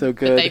 that'd be so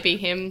good. But they beat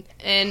him.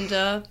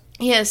 And,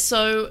 Yeah,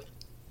 so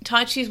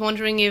Taichi's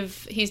wondering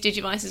if his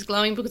Digivice is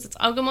glowing because it's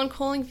Agumon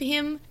calling for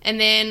him. And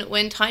then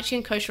when Taichi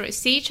and Koshiro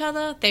see each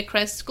other, their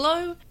crests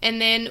glow. And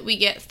then we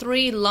get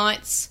 3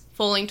 lights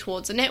falling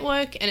towards the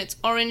network, and it's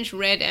orange,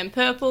 red, and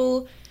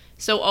purple.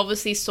 So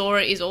obviously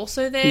Sora is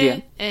also there. Yeah.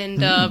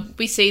 And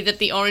we see that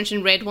the orange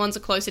and red ones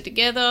are closer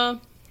together.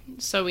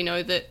 So we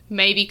know that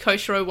maybe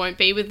Koshiro won't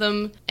be with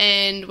them.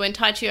 And when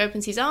Taichi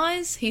opens his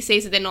eyes, he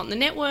sees that they're not in the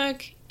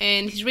network.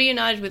 And he's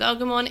reunited with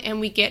Agumon, and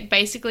we get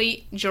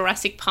basically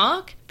Jurassic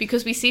Park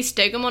because we see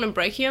Stegomon and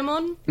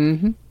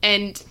Brachiomon,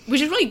 and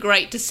which is really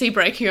great to see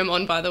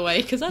Brachiomon, by the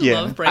way, because I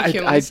love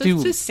Brachiomon. I so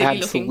do it's silly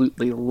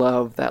absolutely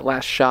love that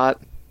last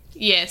shot.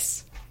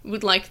 Yes,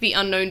 with like the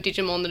unknown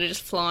Digimon that are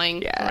just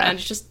flying around.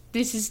 It's just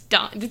these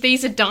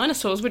are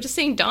dinosaurs. We're just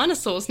seeing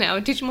dinosaurs now.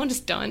 Are Digimon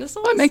just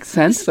dinosaurs? That makes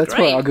sense. That's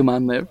where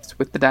Agumon lives,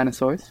 with the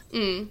dinosaurs.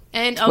 And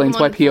explains Agumon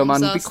why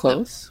Piomon would be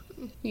close.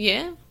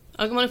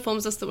 Agumon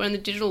informs us that we're in the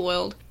digital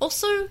world.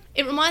 Also,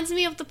 it reminds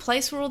me of the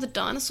place where all the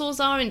dinosaurs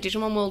are in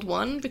Digimon World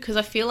 1, because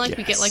I feel like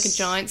we get like a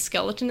giant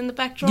skeleton in the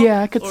backdrop.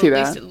 Yeah, I could see that. Or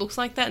at least it looks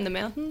like that in the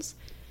mountains.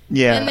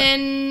 Yeah. And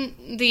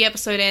then the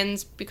episode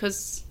ends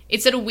because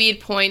it's at a weird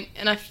point,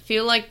 and I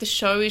feel like the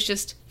show is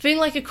just feeling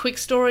like a quick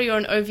story or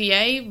an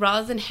OVA,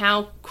 rather than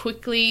how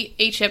quickly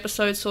each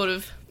episode sort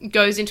of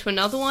goes into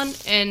another one,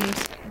 and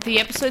the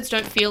episodes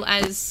don't feel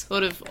as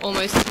sort of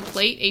almost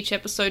complete. Each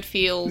episode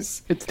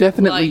feels... It's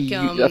definitely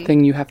a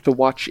thing you have to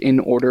watch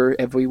in order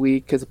every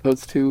week, as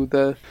opposed to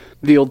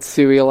the old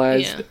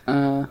serialized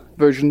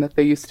version that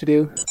they used to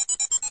do.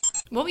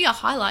 What were your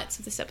highlights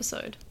of this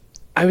episode?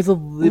 I was a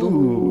little...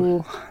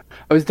 Ooh.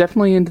 I was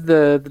definitely into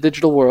the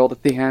digital world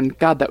at the end.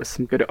 God, that was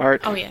some good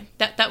art. Oh yeah,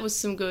 that was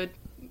some good...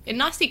 And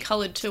nicely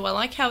coloured too. I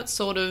like how it's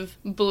sort of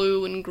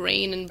blue and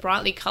green and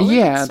brightly coloured.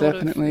 Yeah, it's sort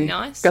definitely. Of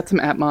nice. Got some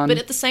Atmon. But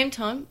at the same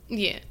time,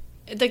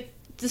 at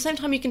the same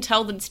time you can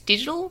tell that it's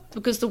digital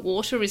because the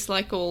water is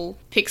like all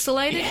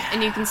pixelated,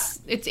 and you can.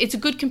 It's a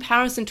good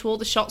comparison to all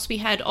the shots we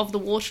had of the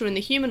water in the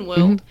human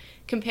world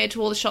compared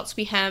to all the shots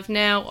we have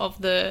now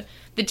of the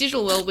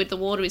digital world where the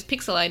water is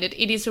pixelated.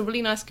 It is a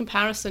really nice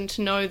comparison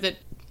to know that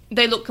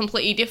they look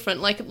completely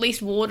different. Like, at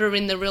least water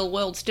in the real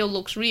world still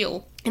looks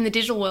real. In the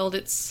digital world,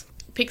 it's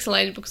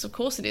pixelated because of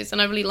course it is, and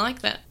I really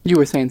like that. You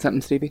were saying something,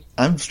 Stevie?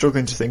 I'm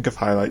struggling to think of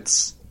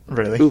highlights,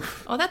 really.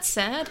 Oof. Oh, that's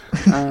sad.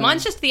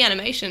 Mine's just the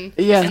animation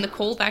and the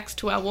callbacks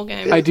to our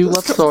wargame. I do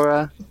love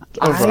Sora.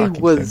 I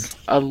was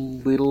a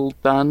little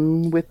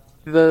done with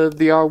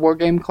the our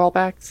wargame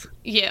callbacks.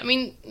 Yeah, I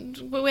mean,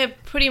 we're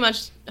pretty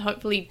much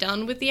hopefully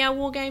done with the our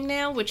wargame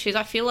now, which is,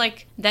 I feel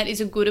like that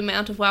is a good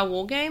amount of our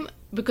wargame,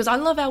 because I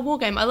love our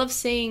wargame. I love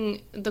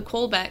seeing the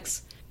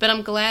callbacks. But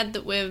I'm glad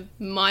that we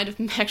might have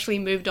actually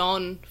moved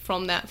on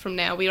from that from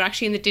now. We're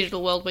actually in the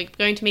digital world. We're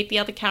going to meet the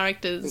other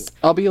characters.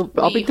 I'll be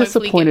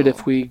disappointed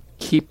if we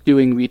keep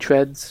doing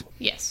retreads.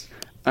 Yes.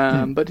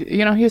 But,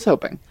 here's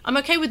hoping. I'm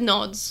okay with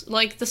nods.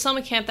 Like, the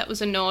summer camp, that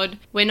was a nod.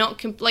 We're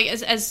not...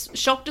 as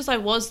shocked as I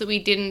was that we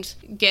didn't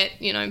get,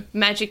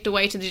 magicked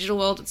away to the digital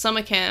world at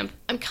summer camp,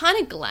 I'm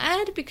kind of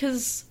glad,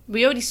 because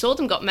we already saw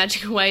them got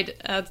magicked away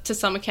to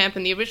summer camp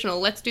in the original.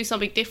 Let's do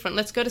something different.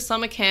 Let's go to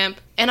summer camp.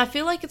 And I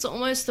feel like it's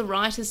almost the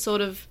writers sort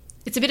of...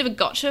 It's a bit of a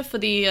gotcha for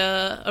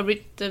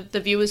the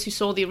viewers who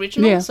saw the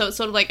original. Yeah. So it's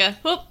sort of like a,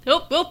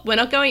 we're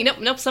not going,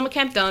 nope, summer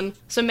camp done.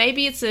 So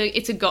maybe it's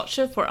a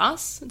gotcha for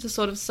us to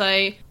sort of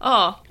say,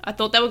 oh, I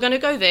thought they were going to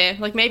go there.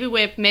 Like, maybe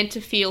we're meant to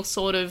feel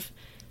sort of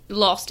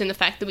lost in the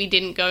fact that we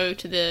didn't go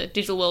to the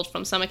digital world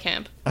from summer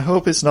camp. I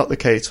hope it's not the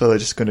case where they're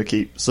just going to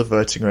keep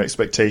subverting our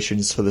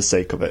expectations for the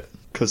sake of it,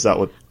 because that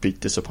would be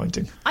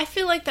disappointing. I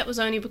feel like that was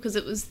only because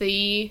it was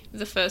the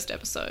first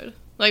episode.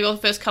 Like, or the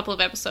first couple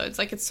of episodes.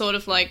 Like, it's sort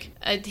of like,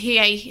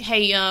 hey,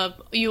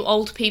 you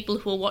old people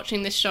who are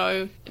watching this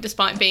show,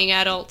 despite being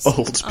adults.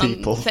 Old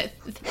people.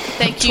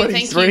 Thank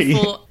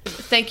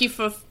you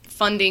for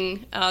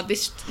funding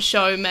this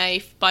show,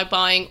 May, by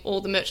buying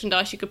all the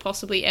merchandise you could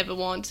possibly ever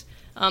want.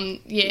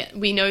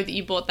 We know that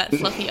you bought that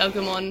fluffy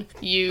Agumon,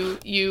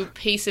 you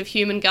piece of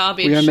human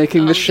garbage. We are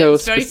making the show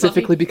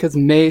specifically because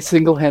May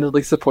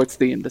single-handedly supports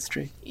the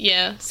industry.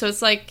 Yeah, so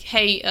it's like,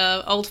 hey,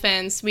 old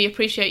fans, we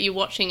appreciate you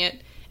watching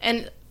it.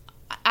 And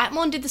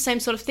Atmon did the same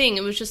sort of thing.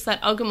 It was just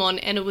that Agumon,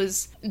 and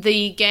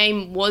the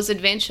game was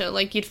adventure.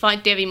 Like, you'd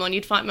fight Devimon,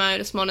 you'd fight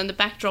Myotismon, and the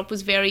backdrop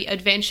was very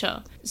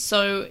adventure.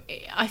 So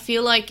I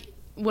feel like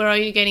we're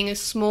only getting a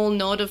small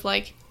nod of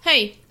like,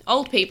 hey,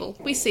 old people,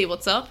 we see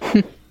what's up.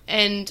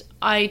 And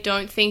I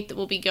don't think that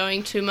we'll be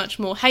going too much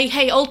more,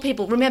 hey, old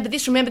people, remember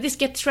this,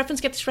 get this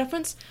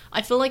reference.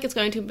 I feel like it's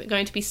going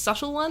to be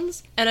subtle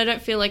ones, and I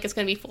don't feel like it's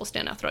going to be forced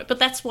down our throat. But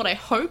that's what I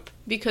hope,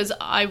 because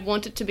I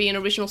want it to be an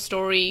original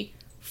story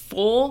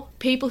for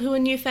people who are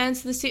new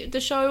fans of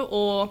the show,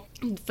 or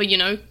for,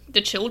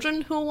 the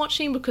children who are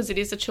watching, because it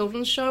is a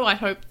children's show. I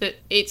hope that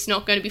it's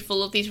not going to be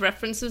full of these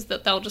references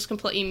that they'll just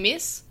completely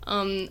miss.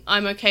 I'm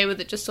okay with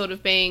it just sort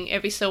of being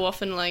every so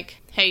often like,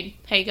 hey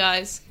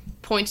guys,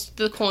 point to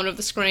the corner of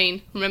the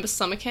screen, remember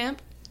summer camp?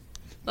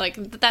 Like,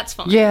 that's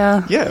fine.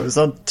 Yeah, it was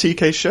on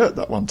TK's shirt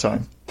that one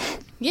time.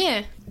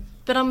 Yeah.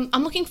 But I'm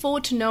looking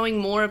forward to knowing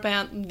more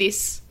about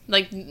this,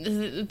 like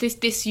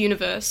this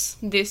universe,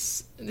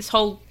 this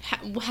whole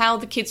how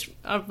the kids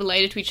are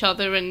related to each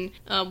other, and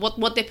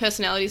what their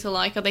personalities are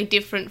like. Are they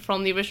different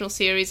from the original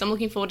series? I'm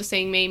looking forward to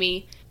seeing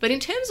Mimi. But in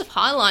terms of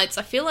highlights,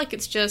 I feel like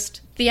it's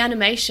just the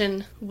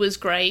animation was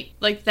great.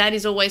 Like, that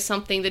is always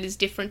something that is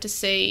different to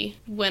see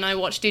when I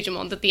watch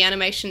Digimon, that the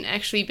animation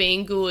actually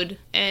being good.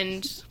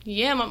 And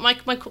yeah,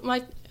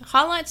 my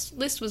highlights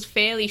list was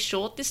fairly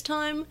short this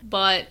time,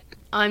 but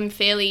I'm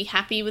fairly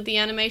happy with the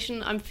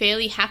animation. I'm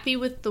fairly happy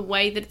with the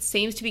way that it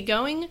seems to be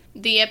going.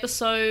 The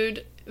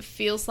episode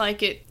feels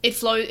like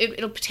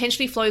it'll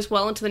potentially flows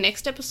well into the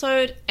next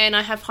episode, and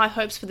I have high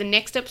hopes for the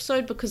next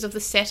episode because of the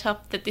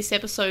setup that this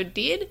episode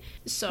did.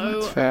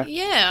 So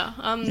yeah,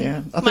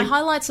 my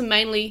highlights are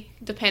mainly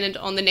dependent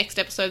on the next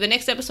episode. The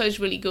next episode is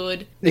really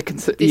good.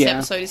 This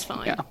episode is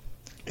fine. Yeah.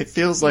 It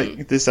feels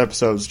like this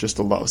episode is just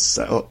a lot of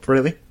setup,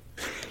 really.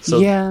 So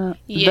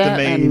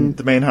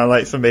the main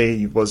highlight for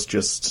me was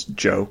just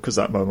Joe, because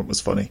that moment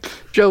was funny.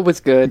 Joe was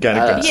good.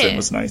 Getting against him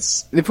was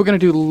nice. If we're going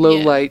to do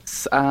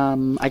lowlights,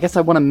 I guess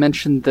I want to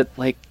mention that,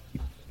 like,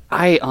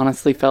 I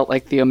honestly felt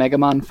like the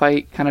Omegamon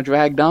fight kind of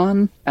dragged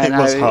on. And it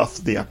was half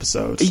the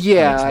episode.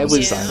 Yeah,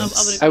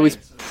 I was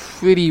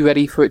pretty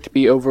ready for it to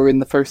be over in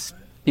the first,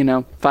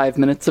 5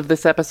 minutes of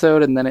this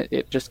episode, and then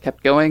it just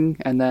kept going,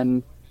 and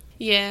then...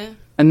 Yeah.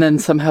 And then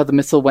somehow the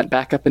missile went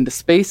back up into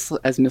space,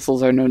 as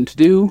missiles are known to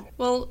do.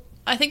 Well,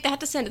 I think they had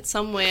to send it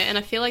somewhere, and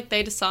I feel like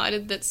they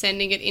decided that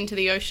sending it into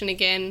the ocean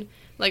again,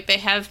 like they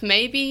have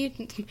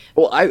maybe,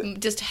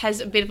 just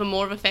has a bit of a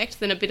more of effect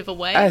than a bit of a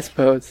wave. I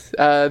suppose.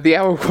 The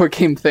Hour War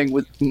Game thing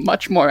was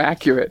much more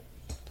accurate,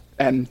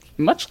 and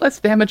much less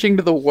damaging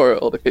to the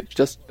world if it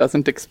just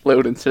doesn't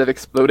explode instead of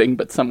exploding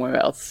but somewhere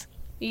else.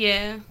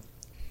 Yeah.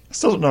 I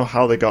still don't know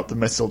how they got the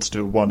missile to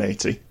do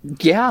 180.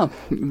 Yeah,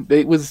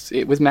 it was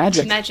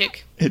magic.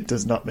 Magic. It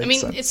does not make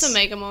sense. It's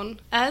Omegamon.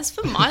 As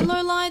for my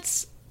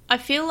lowlights, I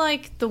feel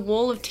like the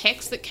wall of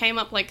text that came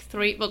up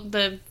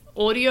the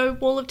audio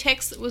wall of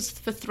text that was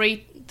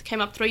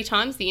came up 3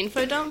 times, the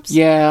info dumps.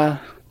 Yeah.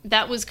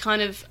 That was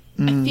kind of,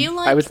 I feel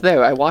like... I was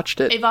there, I watched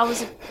it. If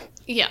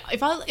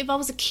I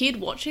was a kid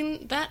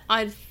watching that,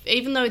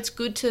 even though it's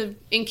good to,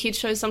 in kids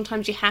shows,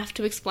 sometimes you have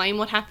to explain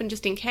what happened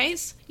just in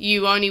case.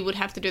 You only would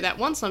have to do that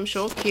once, I'm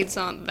sure. Kids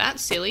aren't that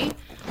silly.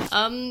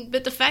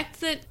 But the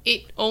fact that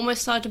it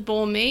almost started to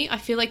bore me, I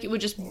feel like it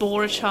would just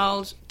bore a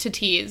child to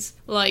tears.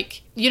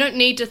 Like, you don't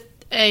need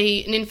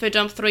an info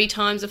dump 3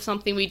 times of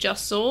something we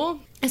just saw.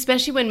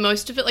 Especially when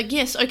most of it, like,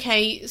 yes,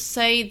 okay,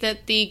 say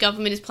that the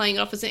government is playing it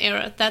off as an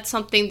error. That's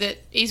something that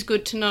is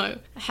good to know.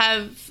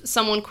 Have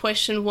someone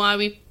question why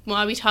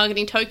are we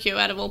targeting Tokyo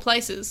out of all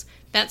places?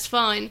 That's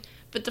fine.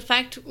 But the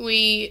fact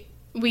the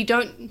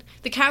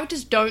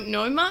characters don't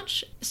know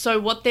much,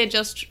 so what they're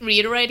just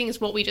reiterating is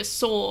what we just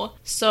saw.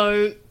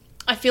 So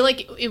I feel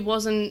like it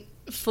wasn't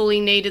fully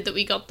needed that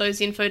we got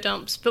those info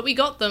dumps, but we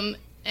got them.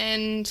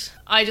 And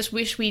I just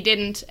wish we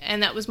didn't,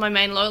 and that was my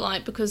main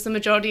lowlight, because the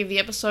majority of the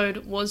episode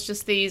was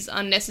just these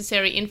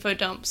unnecessary info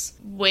dumps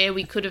where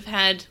we could have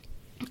had...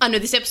 I know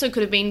this episode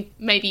could have been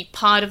maybe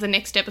part of the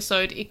next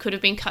episode. It could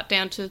have been cut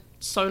down to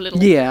so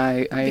little.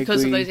 Yeah, I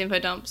because agree. of those info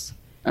dumps.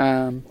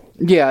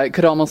 Yeah, it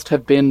could almost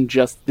have been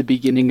just the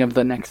beginning of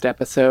the next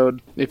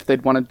episode if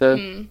they'd wanted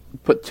to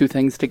put 2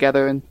 things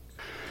together and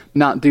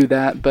not do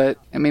that, but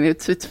I mean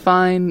it's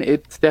fine.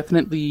 It's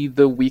definitely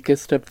the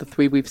weakest of the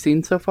 3 we've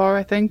seen so far,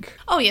 I think.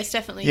 Oh yes,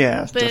 definitely.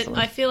 Yeah, but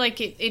definitely. I feel like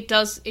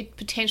it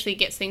potentially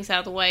gets things out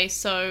of the way.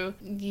 So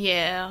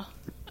yeah.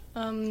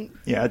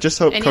 I just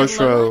hope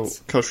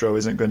Koshiro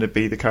isn't going to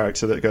be the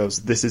character that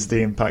goes, this is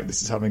the impact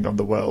this is having on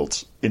the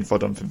world. Info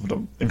dump.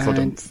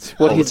 It's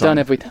what he's done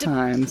every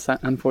time,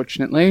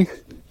 unfortunately.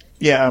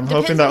 Yeah, I'm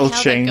hoping that'll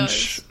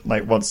change,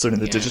 like, once they're in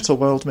the digital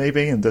world,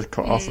 maybe, and they're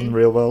cut off in the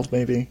real world,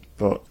 maybe.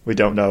 But we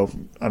don't know.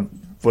 I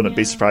wouldn't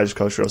be surprised if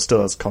Koshiro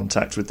still has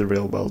contact with the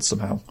real world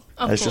somehow.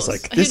 It's just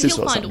like, this is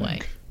what's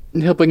happening.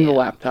 He'll bring the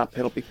laptop.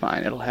 It'll be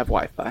fine. It'll have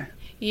Wi-Fi.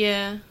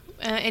 Yeah.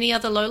 Any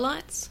other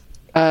lowlights?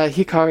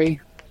 Hikari,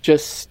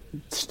 just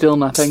still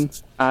nothing.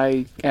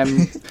 I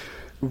am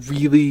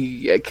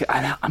really...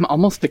 I'm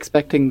almost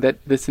expecting that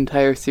this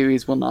entire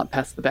series will not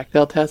pass the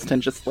Bechdel test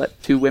and just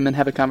let 2 women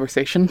have a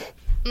conversation.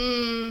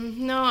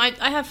 No,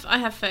 I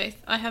have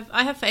faith. I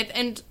have faith,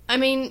 and I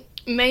mean,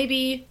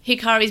 maybe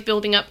Hikari's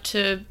building up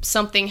to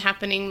something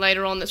happening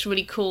later on that's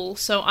really cool.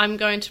 So I'm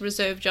going to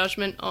reserve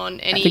judgment on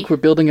any. I think we're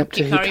building up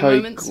to Hikari Hikari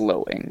moments.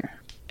 glowing.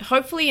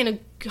 Hopefully in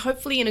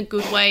a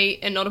good way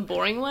and not a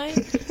boring way,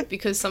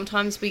 because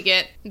sometimes we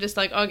get just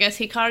like, oh, I guess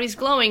Hikari's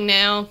glowing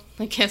now.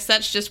 I guess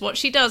that's just what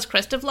she does.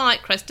 Crest of light,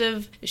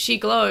 she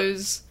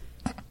glows.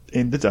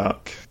 In the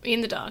dark.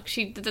 In the dark.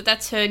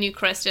 That's her new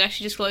crest. It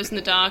actually just glows in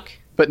the dark.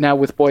 But now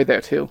with Boy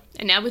there, too.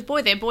 And now with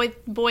Boy there.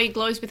 Boy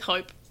glows with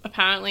hope,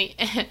 apparently.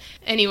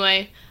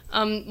 Anyway,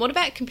 what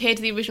about compared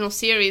to the original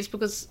series?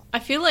 Because I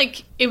feel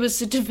like it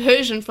was a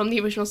diversion from the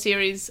original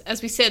series.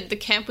 As we said, the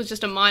camp was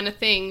just a minor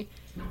thing.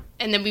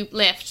 and then we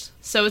left.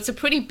 So it's a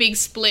pretty big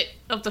split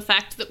of the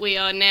fact that we're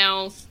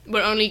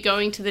only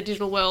going to the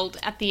digital world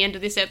at the end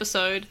of this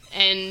episode,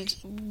 and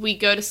we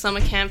go to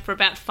summer camp for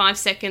about 5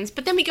 seconds,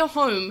 but then we go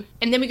home,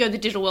 and then we go to the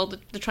digital world,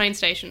 the train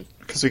station.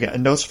 Because we get a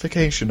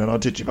notification on our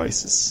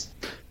digivices.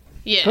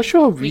 Yeah.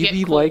 Toshio we get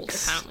really called,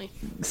 likes apparently.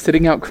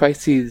 sitting out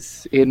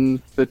crises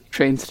in the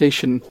train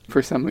station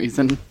for some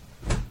reason.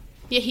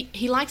 Yeah,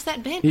 he likes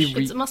that bench.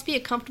 It must be a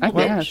comfortable I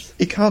bench. guess.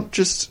 You can't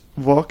just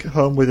walk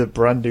home with a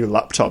brand new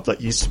laptop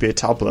that used to be a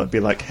tablet and be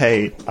like,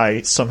 hey,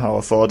 I somehow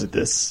afforded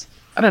this.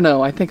 I don't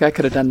know. I think I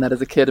could have done that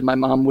as a kid, and my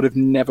mom would have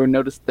never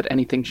noticed that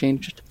anything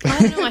changed.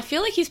 I don't know. I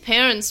feel like his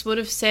parents would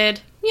have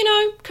said,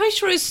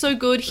 Koshiro is so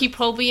good, he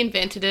probably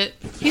invented it.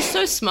 He's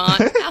so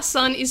smart. Our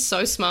son is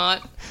so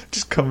smart.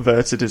 Just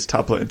converted his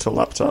tablet into a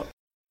laptop.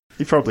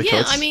 He probably could.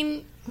 Yeah, I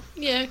mean,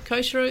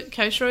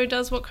 Koshiro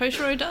does what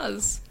Koshiro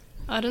does.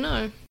 I don't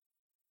know.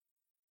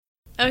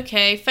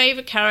 Okay,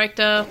 favourite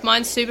character.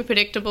 Mine's super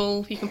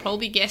predictable. You can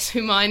probably guess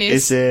who mine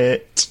is. Is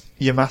it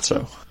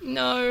Yamato?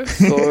 No.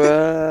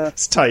 Or,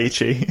 It's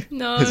Taichi.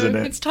 No, isn't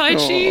it? it's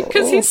Taichi,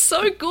 because he's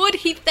so good.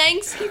 He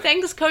thanks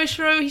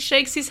Koshiro, he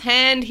shakes his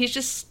hand, he's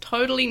just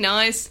totally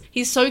nice.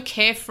 He's so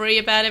carefree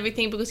about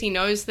everything because he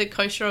knows that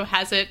Koshiro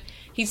has it.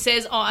 He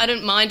says, I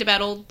don't mind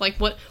about all,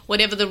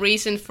 whatever the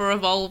reason for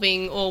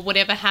evolving or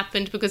whatever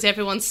happened because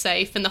everyone's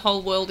safe and the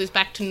whole world is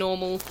back to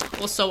normal,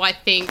 or so I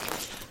think.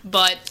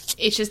 But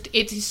it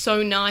is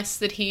so nice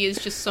that he is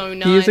just so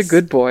nice. he is a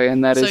good boy,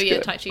 and that is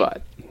good. Taichi.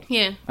 But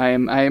Yeah. I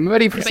am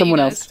ready for But someone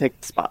you else guys- to take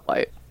the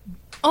spotlight.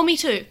 Oh, me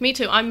too.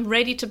 I'm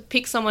ready to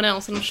pick someone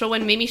else, and I'm sure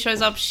when Mimi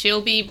shows up,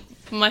 she'll be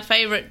my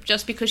favourite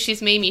just because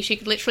she's Mimi. She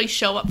could literally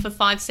show up for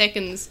 5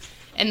 seconds,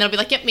 and they'll be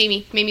like, yep,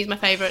 Mimi. Mimi's my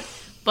favourite.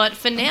 But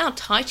for now,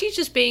 Taichi's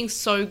just being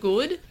so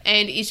good,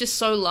 and he's just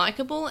so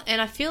likeable,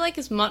 and I feel like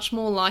he's much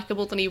more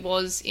likeable than he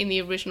was in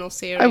the original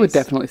series. I would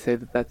definitely say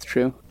that that's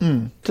true.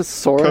 To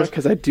Sora,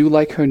 because I do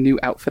like her new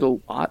outfit a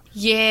lot.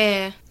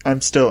 Yeah. I'm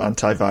still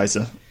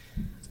anti-visor.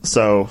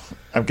 So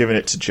I'm giving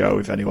it to Joe,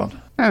 if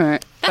anyone.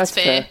 Alright, That's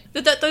fair.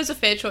 Those are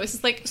fair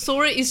choices. Like,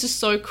 Sora is just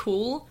so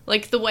cool.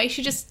 Like, the way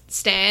she just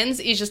stands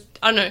is just,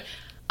 I don't know.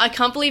 I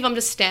can't believe I'm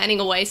just standing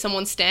away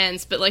someone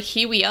stands, but, like,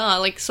 here we are.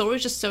 Like,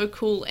 Sora's just so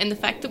cool. And the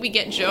fact that we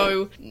get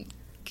Joe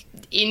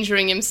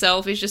injuring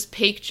himself is just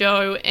peak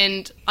Joe.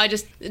 And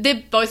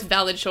they're both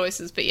valid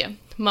choices. But, yeah,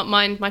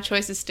 my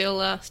choice is still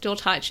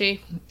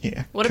Taichi.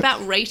 Yeah. What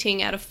about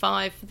rating out of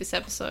 5 for this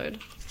episode?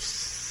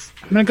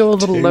 I'm gonna go a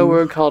little 2.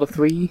 lower and call it a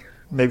 3,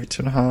 Maybe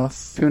 2.5.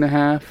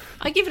 2.5.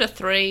 I give it a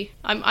 3.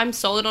 I'm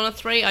solid on a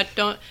 3.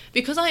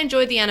 Because I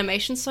enjoyed the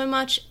animation so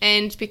much,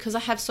 and because I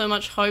have so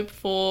much hope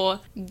for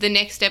the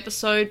next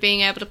episode being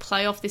able to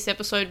play off this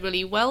episode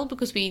really well,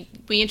 because we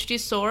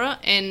introduced Sora,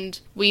 and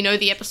we know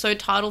the episode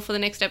title for the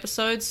next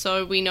episode,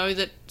 so we know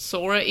that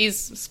Sora is,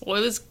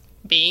 spoilers,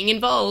 being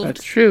involved.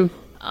 That's true.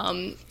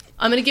 I'm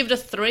going to give it a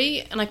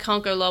 3, and I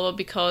can't go lower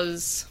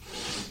because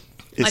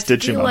It's I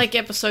Digimon. feel like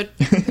episode...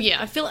 yeah,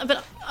 I feel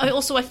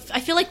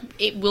like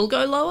it will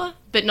go lower,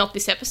 but not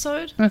this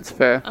episode. That's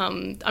fair.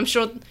 I'm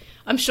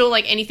sure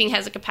like anything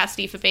has a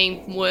capacity for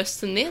being worse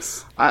than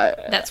this.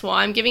 That's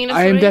why I'm giving it a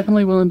 3. I am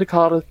definitely willing to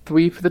call it a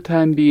 3 for the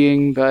time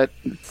being, but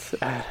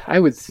I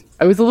was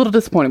a little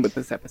disappointed with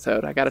this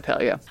episode, I gotta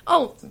tell you.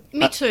 Oh,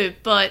 me too,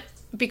 but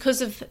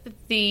because of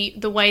the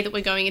way that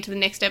we're going into the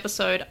next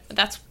episode,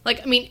 that's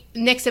like, I mean,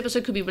 next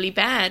episode could be really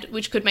bad,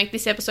 which could make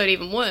this episode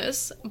even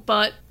worse,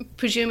 but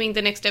presuming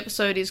the next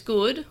episode is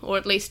good, or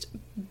at least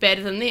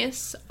better than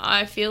this,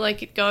 I feel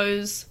like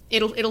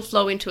it'll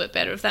flow into it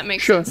better, if that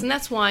makes sense, and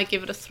that's why I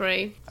give it a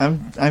 3.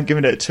 I'm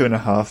giving it a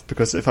 2.5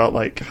 because it felt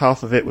like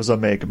half of it was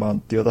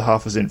Omegamon, the other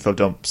half was info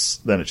dumps,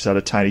 then it just had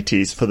a tiny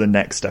tease for the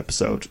next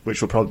episode, which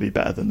will probably be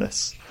better than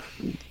this.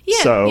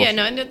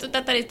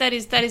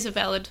 That is a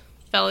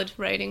valid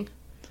rating.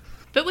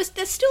 But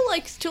that's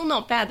still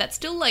not bad. That's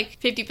still like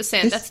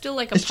 50%. That's still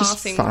like a it's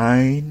passing. Just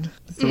fine.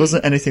 There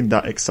wasn't anything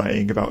that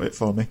exciting about it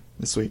for me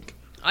this week.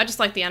 I just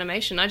like the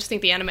animation. I just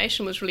think the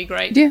animation was really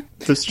great. Yeah.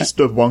 There's just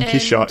a wonky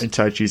shot in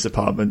Taichi's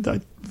apartment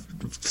that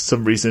for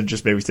some reason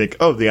just made me think,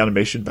 oh, the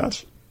animation bad.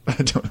 I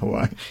don't know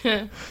why.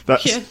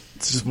 That's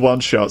just one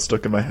shot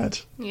stuck in my head.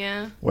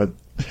 Yeah. Where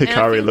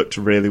Hikari looked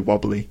really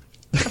wobbly.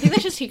 I think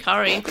that's just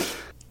Hikari.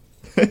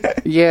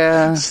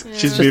 Yeah.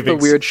 She's Just moving,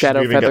 the weird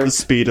shadow she's moving at feather. the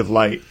speed of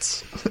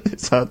light.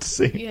 It's hard to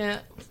see. Yeah.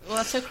 Well,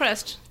 that's her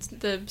crest. It's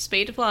the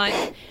speed of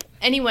light.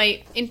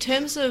 Anyway, in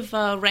terms of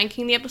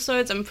ranking the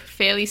episodes, I'm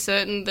fairly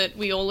certain that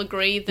we all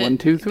agree that 1,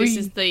 2, 3. this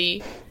is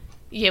the...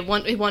 Yeah,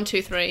 1,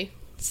 2, 3.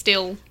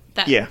 Still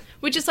that. Yeah.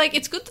 Which is like,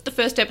 it's good that the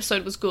first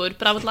episode was good,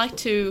 but I would like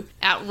to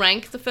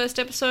outrank the first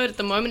episode. At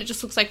the moment, it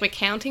just looks like we're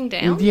counting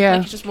down. Yeah.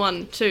 Like it's just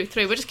 1, 2,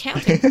 3. We're just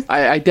counting.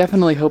 I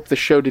definitely hope the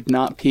show did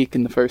not peak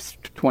in the first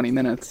 20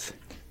 minutes.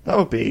 That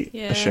would be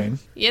a shame.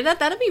 Yeah,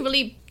 that'd be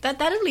really...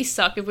 That'd really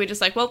suck if we're just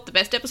like, well, the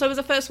best episode was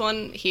the first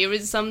one. Here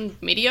is some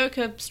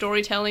mediocre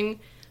storytelling.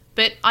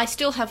 but I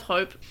still have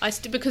hope.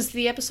 Because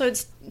the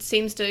episodes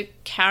seems to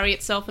carry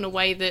itself in a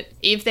way that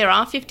if there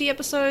are 50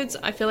 episodes,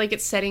 I feel like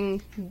it's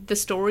setting the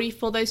story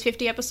for those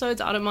 50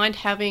 episodes. I don't mind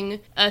having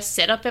a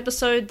setup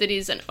episode that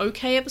is an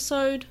okay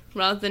episode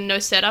rather than no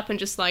setup and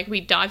just like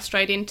we dive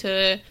straight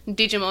into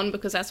Digimon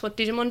because that's what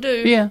Digimon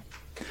do. Yeah.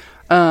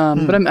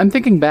 But I'm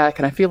thinking back,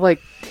 and I feel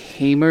like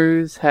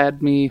Tamers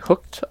had me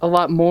hooked a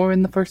lot more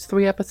in the first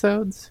 3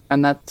 episodes,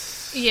 and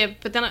that's... Yeah,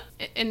 but then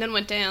then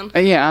went down.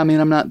 Yeah, I mean,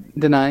 I'm not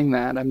denying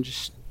that. I'm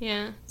just...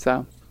 Yeah.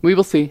 So, we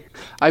will see.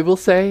 I will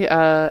say,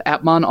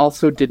 Atmon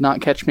also did not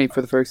catch me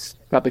for the first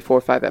probably 4 or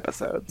 5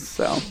 episodes,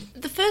 so...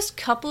 The first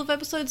couple of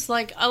episodes,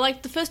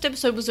 the first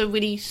episode was a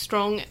really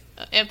strong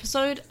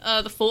episode.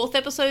 The 4th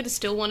episode is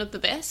still one of the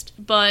best,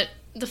 but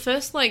the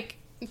first,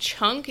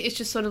 chunk is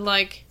just sort of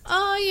like,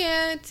 oh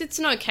yeah, it's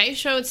an okay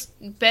show, it's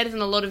better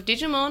than a lot of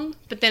Digimon,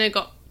 but then it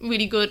got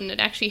really good and it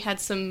actually had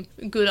some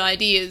good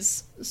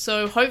ideas.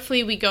 So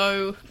hopefully we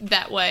go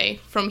that way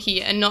from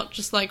here and not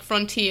just like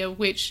Frontier,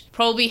 which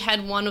probably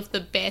had one of the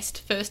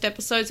best first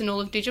episodes in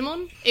all of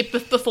Digimon.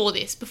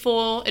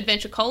 Before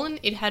Adventure Colon,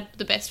 it had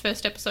the best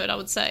first episode, I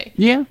would say.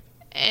 Yeah.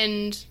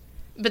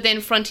 But then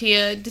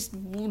Frontier just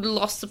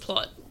lost the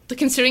plot.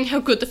 Considering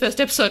how good the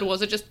first episode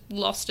was, it just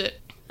lost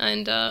it.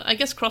 And I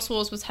guess Cross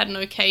Wars had an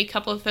okay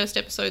couple of first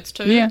episodes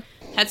too. Yeah.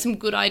 Had some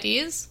good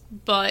ideas,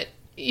 but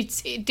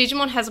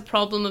Digimon has a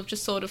problem of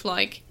just sort of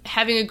like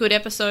having a good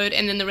episode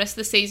and then the rest of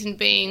the season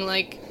being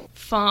like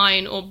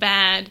fine or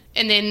bad.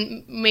 And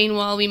then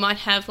meanwhile we might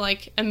have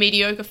like a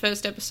mediocre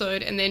first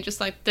episode and then just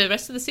like the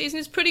rest of the season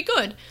is pretty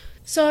good.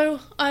 So,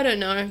 I don't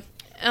know.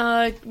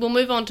 We'll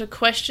move on to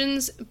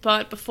questions,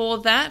 but before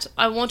that,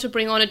 I want to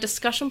bring on a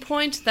discussion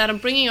point that I'm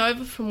bringing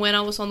over from when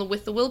I was on the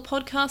With the Will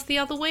podcast the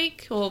other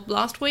week, or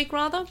last week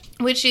rather,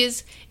 which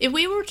is, if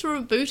we were to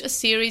reboot a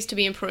series to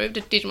be improved,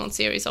 a Digimon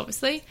series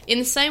obviously, in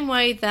the same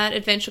way that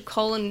Adventure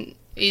Colon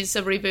is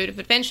a reboot of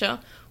Adventure,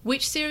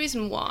 which series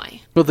and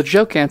why? Well, the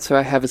joke answer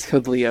I have is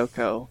Code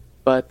Lyoko,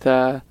 but,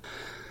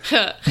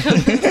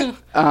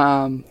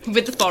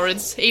 with the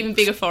foreheads, even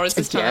bigger foreheads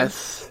this time.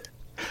 Yes.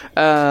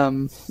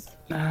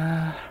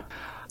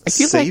 I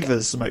feel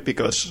Savers might be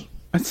good.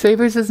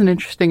 Savers is an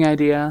interesting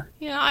idea.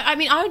 Yeah, I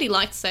mean, I already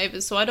liked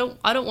Savers, so I don't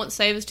want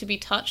Savers to be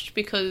touched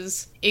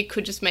because it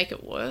could just make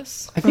it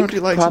worse. I think already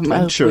liked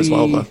Adventure as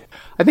well, though.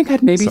 I think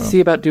I'd maybe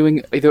see about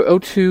doing either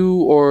O2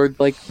 or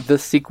like the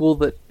sequel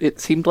that it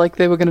seemed like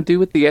they were going to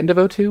do at the end of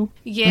O2.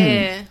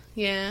 Yeah,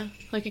 yeah,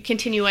 like a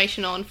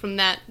continuation on from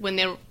that when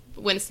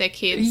it's their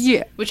kids.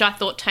 Yeah. Which I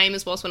thought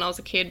Tamers was when I was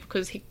a kid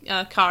because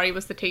Kari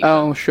was the teacher.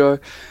 Oh,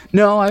 sure.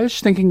 No, I was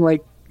just thinking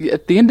like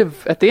at the end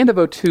of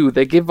O2,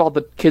 they give all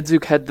the kids who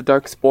had the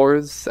dark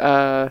spores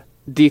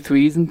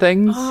D3s and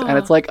things, and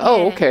it's like,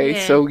 okay,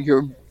 so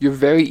you're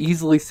very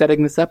easily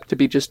setting this up to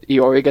be just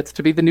Iori gets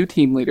to be the new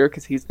team leader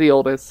because he's the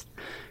oldest,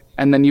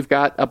 and then you've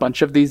got a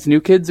bunch of these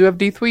new kids who have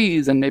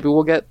D3s, and maybe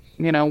we'll get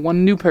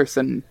one new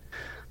person,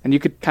 and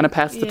you could kind of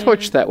pass the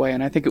torch that way.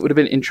 And I think it would have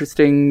been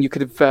interesting. You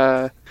could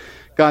have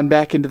gone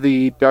back into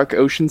the Dark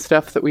Ocean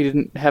stuff that we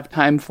didn't have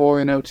time for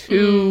in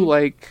O2.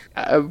 Like,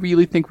 I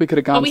really think we could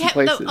have gone some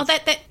places.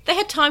 They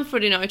had time for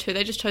it in O2,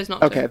 they just chose not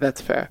to. Okay, that's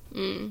fair.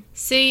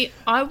 See,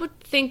 I would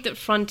think that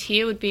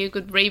Frontier would be a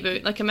good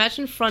reboot. Like,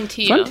 imagine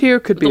Frontier. Frontier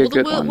could be a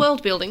good one.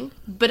 World building,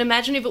 but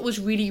imagine if it was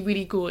really,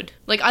 really good.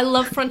 Like, I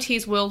love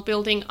Frontier's world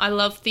building. I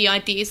love the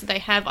ideas that they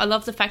have. I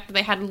love the fact that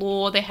they had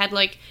lore, they had,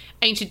 like,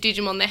 ancient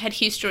Digimon, they had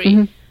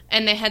history,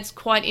 and they had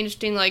quite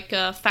interesting, like,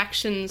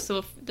 factions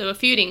that were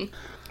feuding.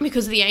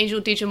 Because the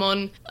Angel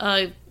Digimon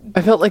I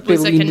felt like they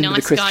leaned into nice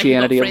the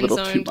Christianity a little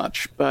friend-zoned. too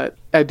much, but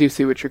I do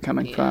see what you're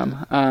coming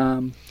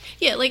from.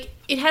 Yeah, like,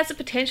 it has the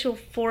potential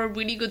for a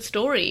really good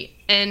story,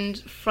 and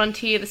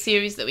Frontier, the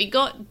series that we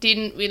got,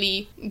 didn't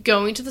really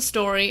go into the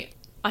story.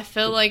 I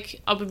felt like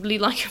I would really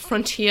like a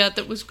Frontier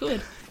that was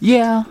good.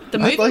 Yeah. The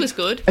movie was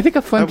good. I think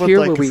a Frontier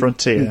I would like a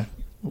Frontier.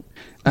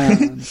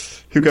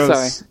 Who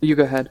goes... Sorry, you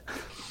go ahead.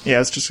 Yeah, I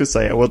was just going to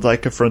say, I would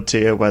like a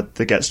Frontier where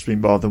there gets to be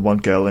more than one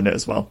girl in it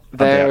as well.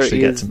 And they actually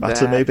get to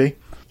matter, maybe.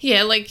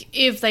 Yeah, like,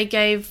 if they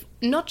gave,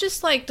 not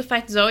just, like, the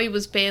fact Zoe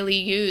was barely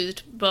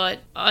used, but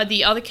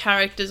the other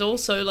characters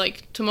also,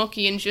 like,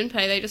 Tomoki and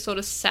Junpei, they just sort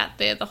of sat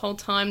there the whole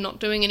time not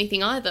doing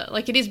anything either.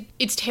 Like,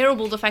 it's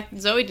terrible the fact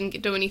that Zoe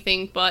didn't do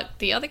anything, but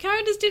the other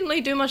characters didn't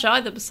really do much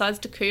either besides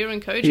Takuya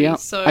and Koji. Yeah,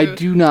 so, I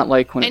do not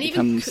like when it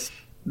becomes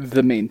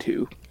the main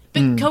two.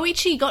 But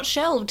Koichi got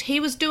shelved. He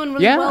was doing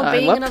really well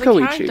being another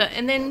Koichi. character.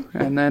 And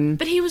then...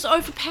 But he was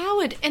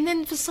overpowered. And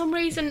then for some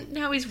reason,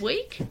 now he's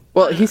weak?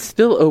 Well, he's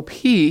still OP.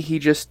 He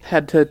just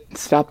had to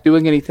stop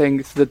doing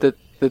anything so that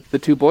the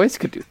two boys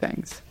could do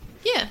things.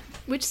 Yeah,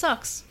 which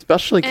sucks.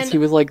 Especially because he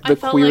was like the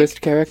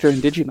queerest character in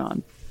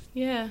Digimon.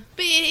 Yeah.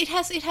 But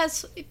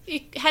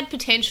it had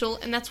potential,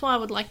 and that's why I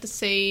would like to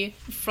see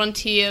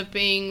Frontier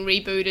being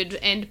rebooted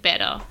and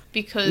better.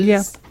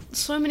 Because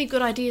so many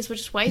good ideas were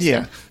just wasted.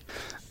 Yeah.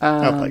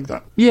 I like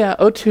that. Yeah,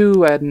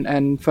 O2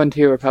 and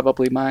Frontier are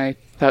probably my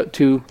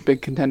two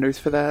big contenders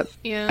for that.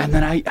 Yeah. And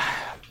then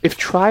If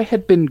Try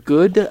had been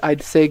good,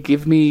 I'd say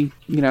give me,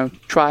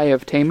 Try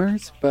of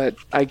Tamers, but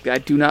I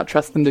do not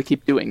trust them to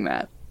keep doing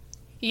that.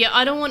 Yeah,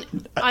 I don't want...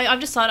 I've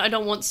decided I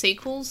don't want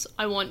sequels.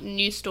 I want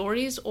new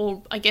stories,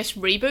 or I guess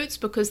reboots,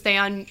 because they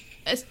are...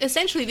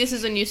 Essentially, this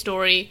is a new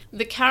story.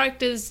 The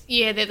characters,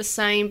 yeah, they're the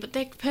same, but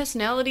their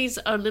personalities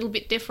are a little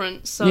bit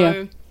different, so...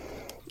 Yeah.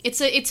 It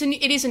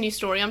is a new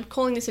story. I'm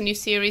calling this a new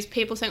series.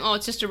 People saying, "Oh,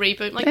 it's just a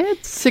reboot." Like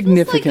it's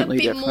significantly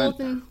it's like a bit different.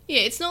 More than,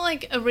 yeah, it's not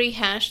like a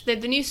rehash. They're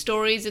the new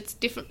stories. It's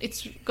different.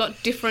 It's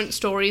got different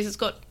stories. It's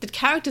got the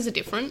characters are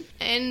different,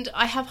 and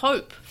I have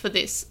hope for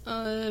this.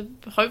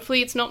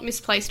 Hopefully, it's not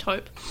misplaced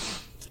hope.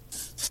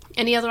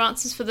 Any other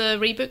answers for the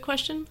reboot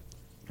question?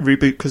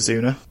 Reboot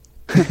Kazuna.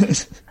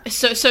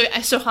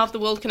 So half the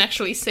world can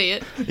actually see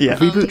it. Yeah.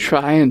 Reboot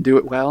Try and do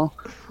it well.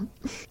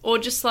 Or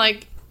just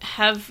like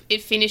have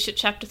it finish at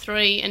chapter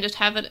 3 and just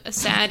have it a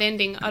sad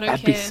ending. I don't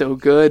That'd care. Be so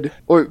good.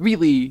 Or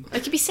really,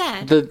 it could be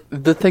sad.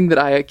 The thing that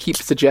I keep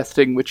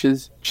suggesting, which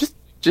is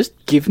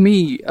just give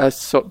me a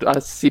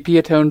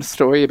sepia-toned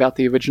story about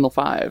the original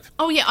 5.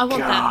 Oh yeah, I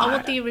want that. I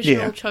want the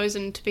original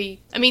chosen to be.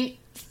 I mean,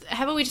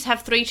 how about we just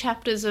have 3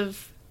 chapters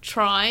of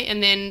Try,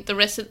 and then the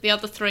rest of the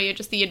other 3 are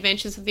just the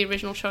adventures of the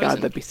original chosen. God,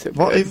 that'd be so good.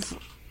 What if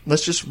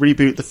let's just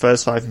reboot the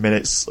first 5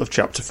 minutes of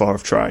chapter 4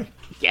 of Try?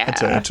 Yeah, and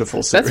turn it into a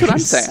full series. That's what I'm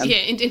saying. Yeah,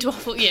 into a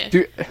full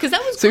because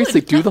that was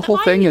seriously good. Do the whole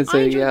thing as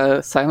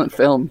a silent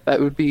film.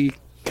 That would be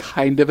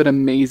kind of an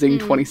amazing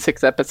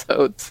 26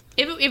 episodes.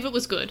 If it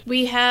was good.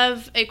 We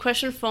have a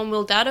question from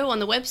Will Dado on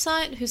the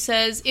website who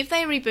says, if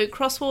they reboot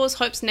Cross Wars,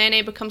 hopes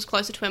Nene becomes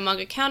closer to her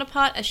manga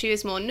counterpart as she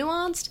is more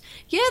nuanced.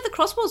 Yeah, the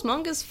Cross Wars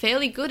manga's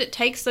fairly good. It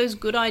takes those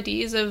good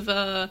ideas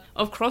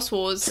of Cross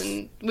Wars,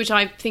 and which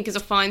I think is a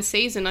fine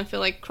season. I feel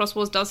like Cross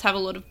Wars does have a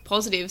lot of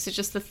positives. It's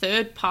just the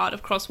third part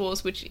of Cross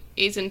Wars which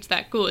isn't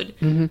that good.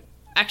 Mm-hmm.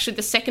 Actually,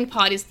 the second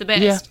part is the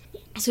best.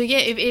 Yeah. So yeah,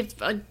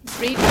 if I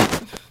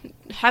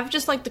have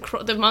just like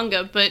the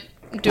manga, but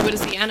do it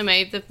as the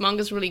anime. The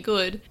manga's really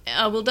good.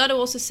 Will Dado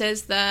also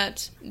says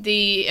that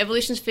the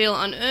evolutions feel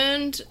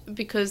unearned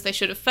because they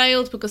should have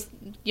failed because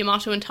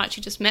Yamato and Taichi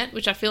just met,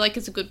 which I feel like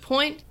is a good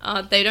point.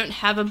 They don't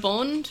have a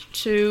bond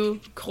to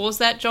cause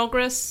that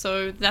jogress,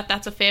 so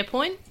that's a fair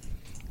point.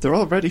 They're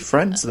already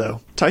friends,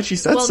 though. Taichi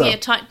said so.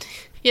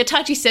 Yeah,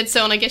 Taichi said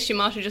so, and I guess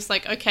Yamato just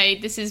like, okay,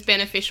 this is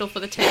beneficial for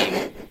the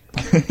team.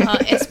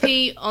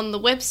 SP on the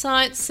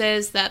website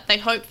says that they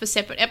hope for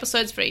separate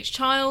episodes for each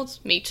child.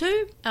 Me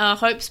too.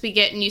 Hopes we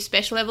get new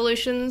special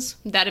evolutions.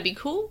 That'd be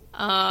cool.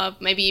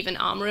 Maybe even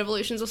armor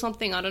evolutions or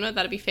something. I don't know.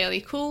 That'd be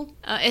fairly cool.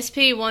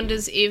 SP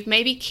wonders if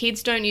maybe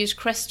kids don't use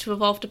crests to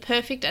evolve to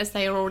perfect as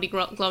they are already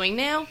glowing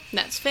now.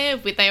 That's fair.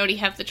 They already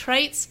have the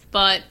traits,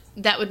 but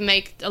that would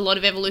make a lot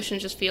of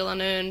evolutions just feel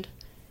unearned.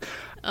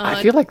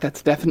 I feel like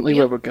that's definitely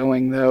where we're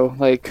going, though.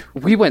 Like,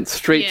 we went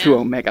straight to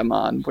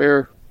Omegamon.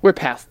 We're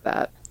past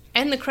that.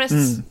 And the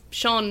crests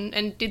shone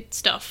and did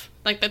stuff.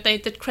 Like,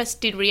 the crest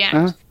did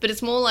react. But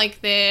it's more like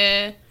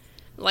they're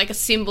like a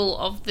symbol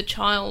of the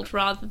child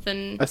rather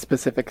than a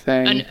specific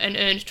thing. An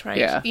earned trait.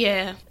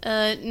 Yeah.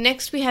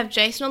 Next we have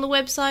Jason on the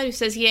website who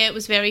says, yeah, it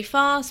was very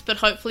fast, but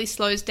hopefully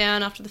slows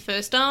down after the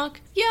first arc.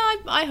 Yeah,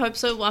 I hope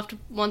so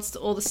once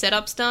all the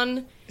setup's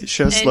done. It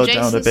sure slowed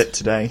down a bit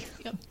today.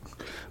 Yep.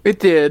 It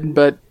did,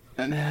 but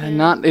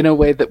not in a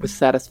way that was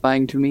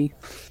satisfying to me.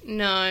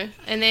 No.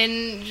 And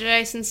then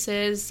Jason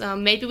says,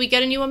 maybe we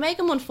get a new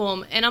Omegamon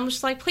form. And I'm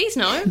just like, please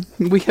no.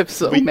 We have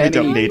many. We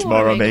don't need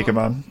more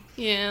Omegamon.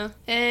 Yeah.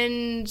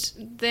 And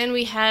then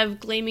we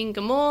have Gleaming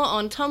Gamor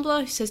on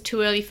Tumblr who says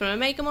too early for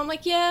Omegamon. I'm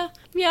like, yeah,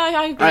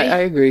 I agree. I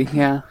agree,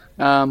 yeah.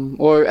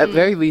 Or at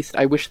very least,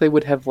 I wish they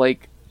would have,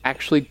 like,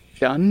 actually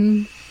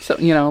done... So,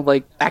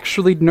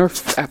 actually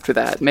nerf after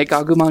that. Make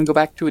Agumon go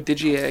back to a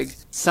Digi-Egg.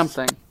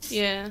 Something.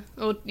 Yeah.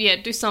 Or,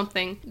 do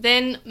something.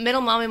 Then Metal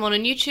Marmimon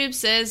on YouTube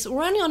says,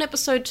 we're only on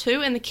episode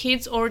 2 and the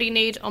kids already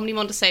need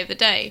Omnimon to save the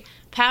day.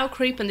 Power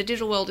creep and the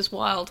digital world is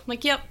wild. I'm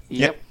like, yep.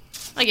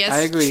 I guess.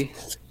 I agree.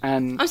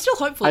 And I'm still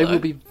hopeful, I will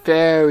be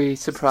very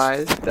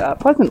surprised,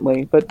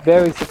 pleasantly, but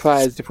very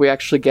surprised if we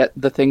actually get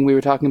the thing we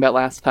were talking about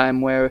last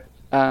time where,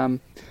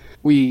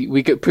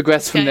 we could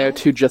progress from there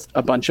to just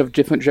a bunch of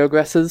different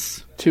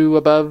Jogresses to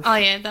above. Oh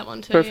yeah, that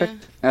one too.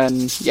 Perfect. Yeah.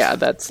 And yeah,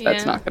 that's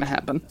not going to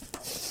happen.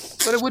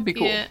 But it would be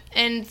cool.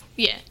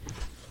 Yeah,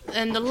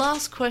 and the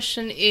last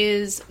question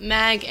is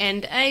Mag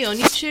and A on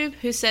YouTube,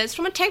 who says,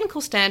 from a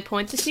technical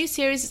standpoint, this new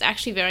series is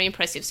actually very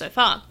impressive so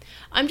far.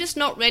 I'm just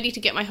not ready to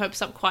get my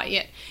hopes up quite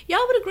yet. Yeah,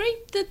 I would agree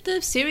that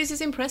the series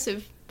is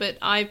impressive, but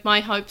my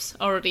hopes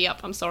are already up.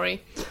 I'm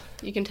sorry.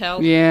 You can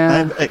tell.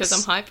 Yeah. Because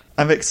I'm hype.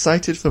 I'm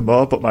excited for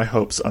more, but my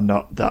hopes are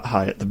not that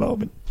high at the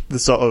moment. They're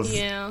sort of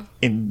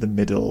in the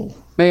middle.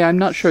 May, I'm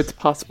not sure it's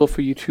possible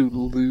for you to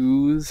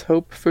lose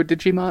hope for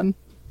Digimon.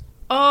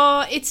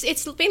 Oh, it's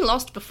been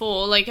lost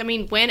before. Like, I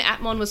mean, when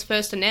Atmon was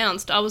first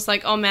announced, I was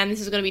like, oh man, this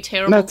is going to be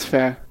terrible. That's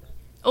fair.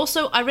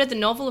 Also, I read the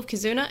novel of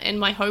Kizuna, and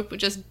my hope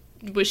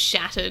was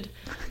shattered.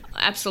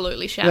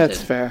 Absolutely shattered.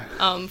 That's fair.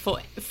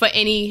 For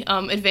any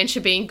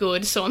adventure being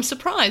good, so I'm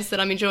surprised that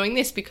I'm enjoying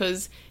this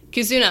because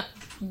Kizuna,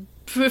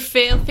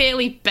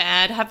 fairly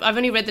bad. I've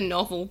only read the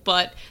novel,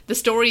 but the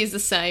story is the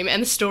same,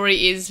 and the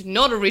story is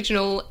not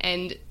original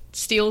and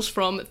steals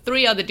from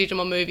 3 other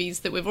Digimon movies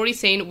that we've already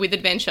seen with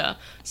Adventure.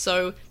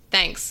 So,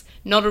 thanks.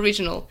 Not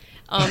original.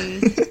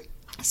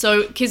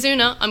 So,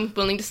 Kizuna, I'm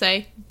willing to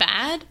say,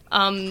 bad.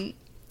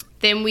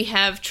 Then we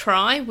have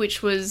Try,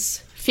 which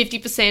was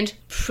 50%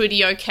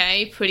 pretty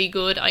okay, pretty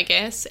good, I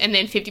guess. And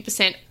then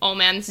 50%, oh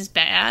man, this is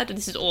bad,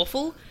 this is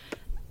awful.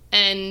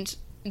 And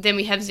then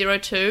we have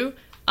 02.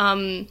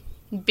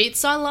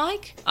 Bits I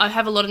like. I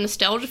have a lot of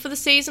nostalgia for the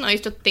season. I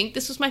used to think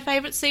this was my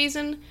favourite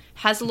season.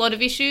 Has a lot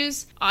of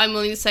issues. I'm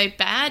willing to say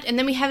bad. And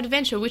then we have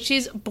Adventure, which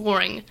is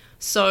boring.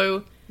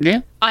 So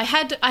Yeah. I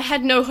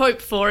had no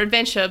hope for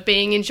Adventure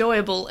being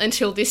enjoyable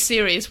until this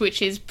series,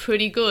 which is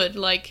pretty good.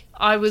 Like,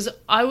 I was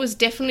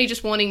definitely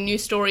just wanting new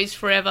stories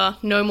forever.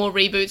 No more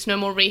reboots, no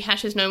more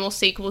rehashes, no more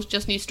sequels,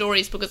 just new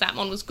stories because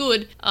Atmon was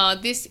good.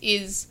 This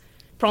is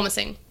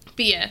promising.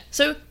 But yeah,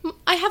 so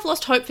I have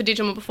lost hope for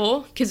Digimon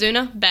before.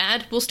 Kizuna,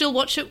 bad. We'll still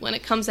watch it when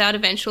it comes out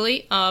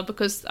eventually,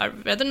 because I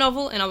read the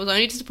novel and I was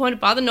only disappointed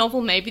by the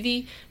novel. Maybe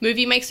the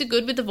movie makes it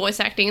good with the voice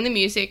acting and the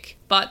music,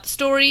 but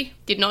story,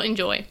 did not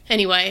enjoy.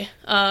 Anyway,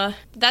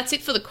 that's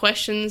it for the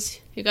questions.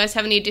 You guys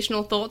have any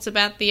additional thoughts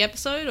about the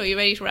episode, or are you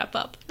ready to wrap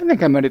up? I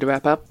think I'm ready to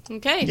wrap up.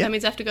 Okay, that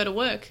means I have to go to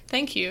work.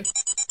 Thank you.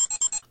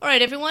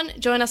 Alright everyone,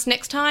 join us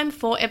next time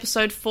for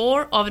episode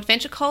 4 of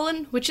Adventure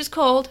Colon, which is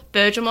called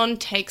Bergermon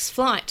Takes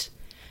Flight.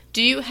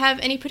 Do you have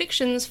any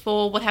predictions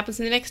for what happens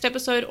in the next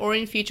episode or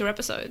in future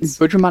episodes?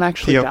 Bergermon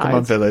actually Pokemon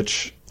dies.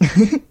 Village.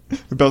 We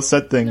both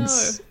said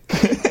things.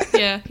 No.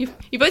 Yeah,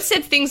 you both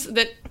said things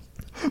that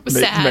were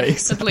sad,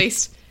 Maze. at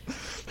least.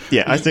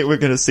 Yeah, I think we're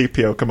going to see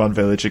Pokemon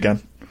Village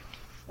again.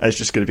 It's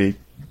just going to be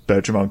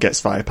Bergermon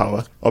gets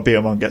firepower, or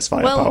Beomon gets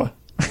firepower.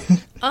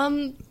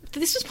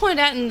 This was pointed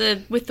out in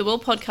the With the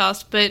World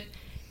podcast, but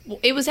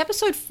it was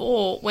episode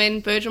 4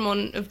 when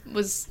Bergermon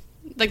was...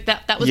 Like,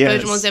 that was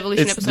Bergermon's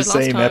evolution it's episode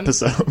the same last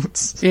time.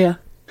 episodes. Yeah.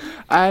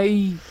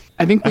 I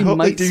think we hope they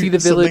might do see the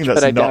something village, but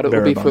that's I doubt not it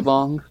will be for Miramon.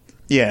 long.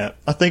 Yeah,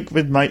 I think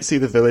we might see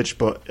the village,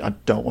 but I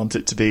don't want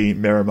it to be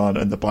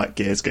Miramon and the Black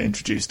Gears get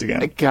introduced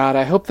again. God,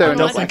 I hope there are I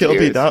no don't think Black it'll be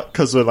Gears. that,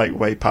 because we're like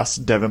way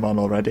past Devimon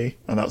already,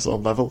 and that's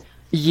all level.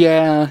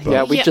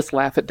 Yeah, we Yeah. just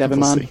laugh at We'll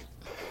Devimon. see.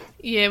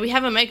 Yeah, we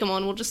have a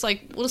Megamon. We'll just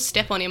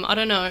step on him. I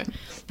don't know,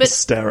 but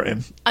Stare at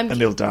him, and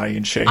he'll die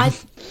in shame.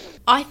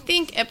 I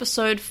think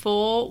episode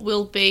 4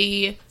 will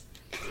be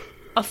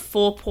a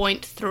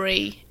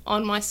 4.3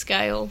 on my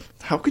scale.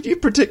 How could you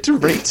predict a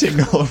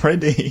rating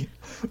already?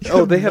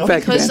 Oh, they have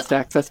back Because- advanced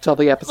access to all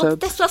the Well,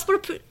 episodes.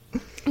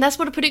 that's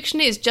what a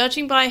prediction is.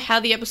 Judging by how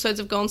the episodes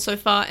have gone so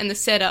far and the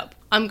setup,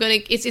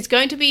 it's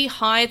going to be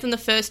higher than the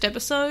first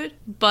episode,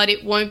 but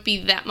it won't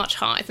be that much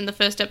higher than the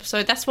first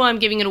episode. That's why I'm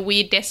giving it a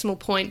weird decimal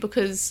point,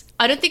 because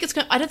I don't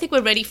think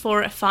we're ready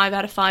for a 5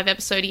 out of 5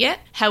 episode yet.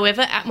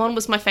 However, Atmon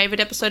was my favorite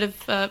episode of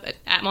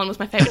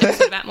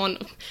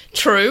Atmon.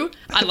 True,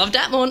 I loved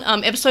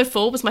Atmon. Episode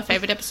 4 was my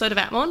favorite episode of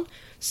Atmon,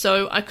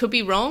 so I could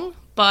be wrong,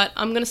 but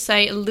I'm going to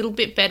say a little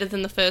bit better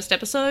than the first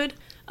episode.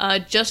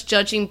 Just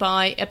judging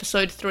by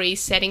episode 3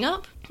 setting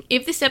up.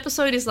 If this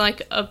episode is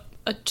like a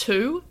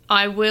 2,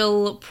 I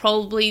will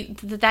probably...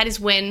 That is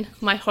when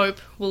my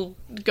hope will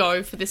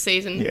go for this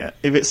season. Yeah,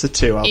 if it's a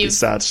 2, I'll be If-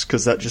 sad,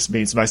 because that just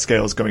means my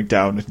scale's going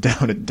down and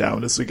down and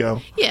down as we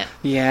go. Yeah.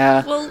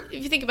 Yeah. Well,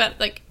 if you think about it,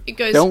 like, it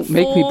goes Don't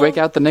make me 4, break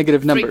out the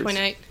negative numbers.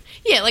 3.8.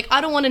 Yeah, like, I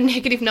don't want a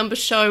negative number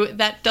show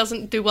that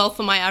doesn't do well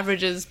for my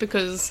averages,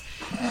 because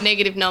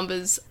negative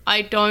numbers,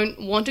 I don't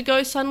want to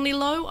go suddenly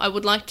low.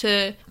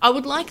 Ideally, I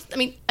would like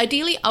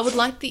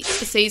the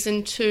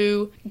season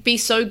to be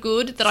so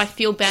good that I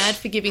feel bad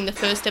for giving the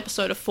first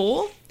episode a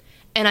 4,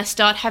 and I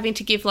start having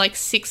to give, like,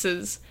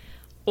 6s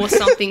or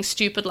something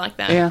stupid like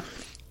that. Yeah.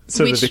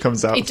 So that it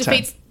comes out it of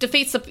 10.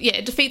 defeats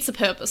the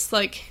purpose.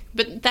 Like,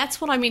 but that's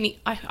what I mean.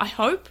 I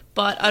hope,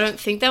 but I don't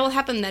think that will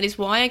happen. That is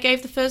why I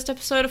gave the first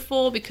episode a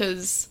 4,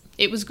 because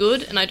it was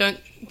good, and I don't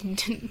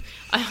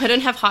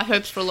have high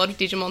hopes for a lot of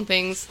Digimon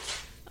things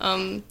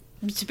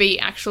to be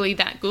actually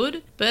that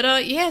good. But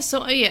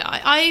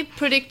I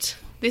predict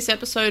this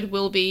episode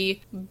will be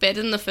better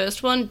than the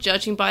first one,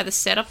 judging by the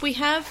setup we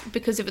have,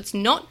 because if it's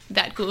not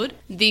that good,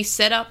 the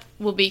setup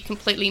will be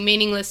completely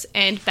meaningless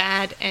and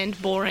bad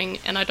and boring,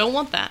 and I don't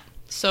want that.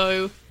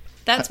 So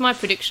that's my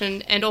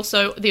prediction, and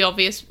also the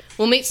obvious.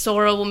 We'll meet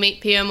Sora, we'll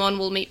meet Piomon,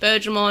 we'll meet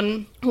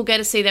Bergermon, we'll get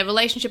to see their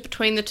relationship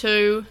between the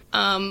two.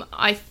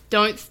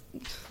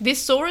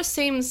 This Sora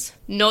seems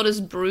not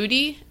as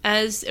broody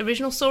as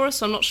original Sora,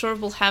 so I'm not sure if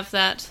we'll have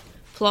that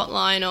plot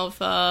line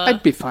of...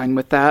 I'd be fine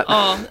with that.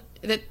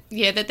 that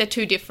they're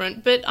too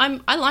different, but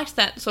I liked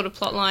that sort of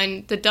plot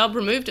line. The dub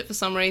removed it for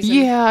some reason.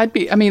 Yeah, I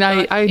But I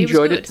it was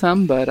enjoyed good. it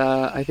some, but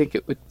I think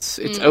it's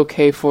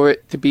okay for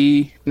it to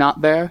be not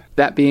there.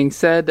 That being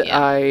said,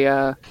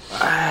 Yeah.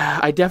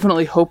 I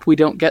definitely hope we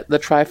don't get the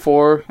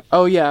Tri-4.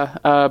 Oh yeah,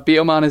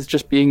 Beomon is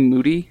just being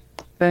moody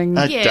thing.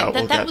 I Yeah, doubt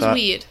we'll that get was that.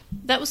 weird.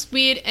 That was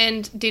weird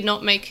and did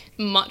not make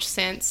much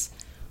sense.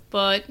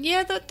 But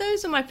yeah,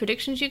 those are my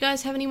predictions. You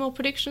guys have any more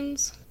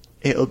predictions?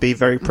 It'll be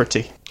very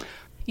pretty.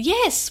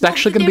 Yes, It's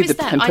actually going to be the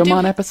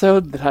Tentomon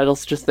episode. The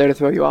title's just there to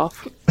throw you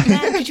off.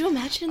 Man, could you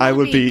imagine? That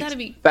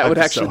would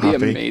actually be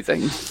happy.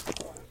 amazing.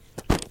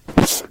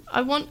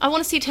 I want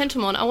to see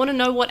Tentomon. I want to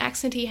know what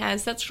accent he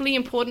has. That's really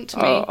important to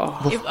me.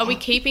 Are we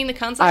keeping the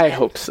Kansas? I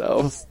hope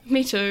so.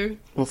 Me too.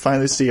 We'll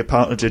finally see a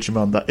partner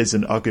Digimon that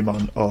isn't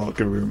Agumon or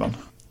Garurumon.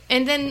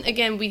 And then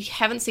again, we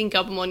haven't seen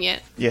Gabumon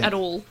yet at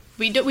all.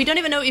 We don't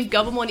even know if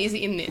Gabumon is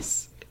in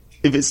this.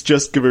 If it's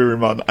just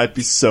Garurumon, I'd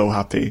be so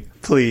happy.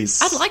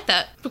 Please. I'd like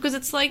that because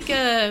it's like we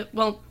have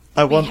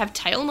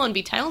Tailmon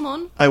be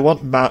Tailmon. I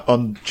want Matt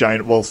on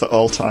Giant Wolf at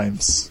all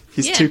times.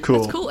 He's too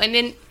cool. That's cool.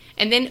 And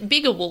then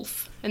Bigger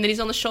Wolf. And then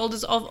he's on the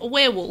shoulders of a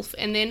werewolf,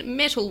 and then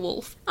Metal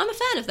Wolf. I'm a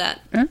fan of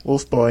that.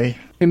 Wolf boy.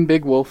 Him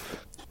Big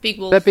Wolf. Big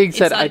Wolf. That being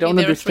said, I don't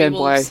understand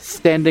why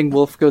Standing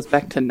Wolf goes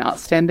back to not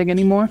standing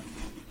anymore.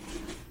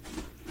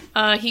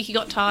 He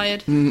got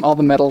tired. All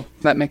the metal.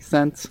 That makes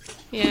sense.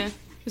 Yeah. It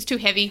was too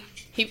heavy.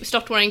 He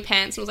stopped wearing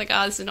pants and was like,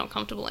 this is not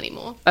comfortable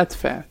anymore. That's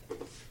fair.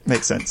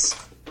 Makes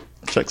sense.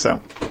 Checks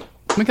out.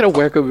 Can we get a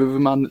Werewolf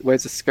that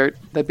wears a skirt?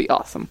 That'd be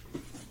awesome.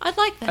 I'd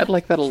like that. I'd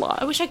like that a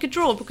lot. I wish I could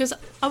draw, because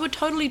I would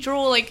totally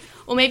draw,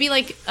 or maybe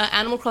an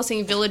Animal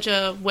Crossing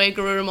villager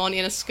Garurumon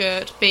in a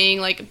skirt being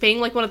like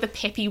one of the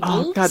peppy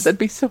wolves. Oh god, that'd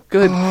be so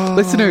good.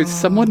 Listeners,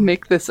 someone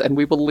make this and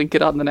we will link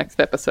it on the next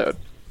episode.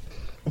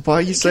 Why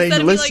are you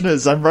saying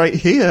listeners? I'm right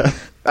here.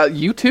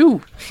 You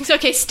too. It's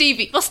okay,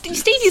 Stevie. Well,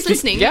 Stevie's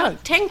listening. Yeah.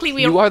 Technically,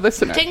 you are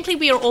listeners. Technically,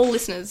 we are all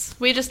listeners.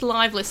 We're just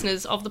live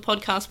listeners of the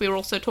podcast we're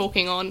also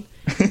talking on.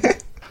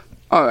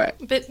 All right.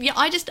 But yeah,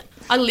 I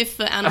live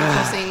for Animal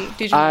Crossing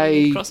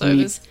Digimon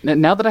crossovers.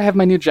 Now that I have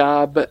my new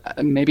job,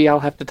 maybe I'll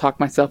have to talk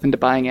myself into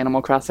buying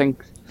Animal Crossing.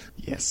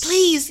 Yes.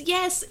 Please,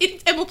 yes.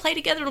 And we'll play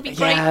together. It'll be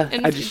great. Yeah,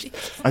 and I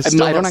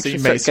don't actually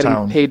start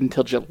getting paid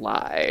until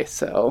July,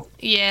 so...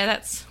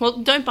 Yeah,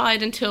 don't buy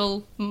it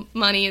until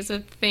money is a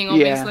thing,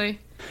 obviously.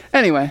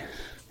 Yeah.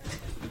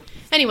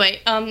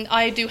 Anyway,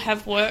 I do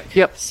have work.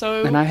 Yep.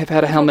 So and I have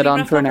had a helmet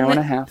on for an hour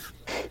and a half.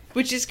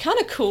 Which is kind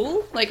of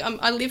cool.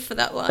 I live for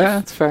that life. Yeah,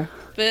 that's fair.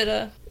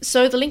 But,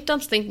 so the link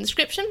dump's linked in the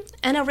description,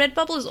 and our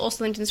Redbubble is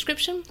also linked in the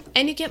description,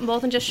 and you get more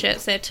than just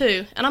shirts there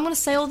too. And I'm going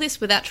to say all this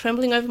without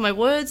trembling over my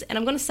words, and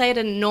I'm going to say it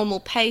at a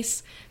normal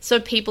pace, so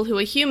people who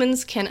are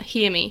humans can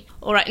hear me.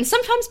 Alright, and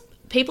sometimes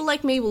people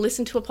like me will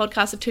listen to a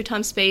podcast at 2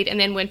 times speed, and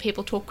then when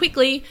people talk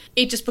quickly,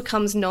 it just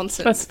becomes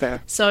nonsense. That's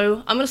fair.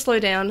 So I'm going to slow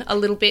down a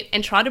little bit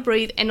and try to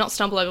breathe and not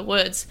stumble over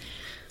words.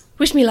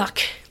 Wish me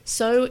luck.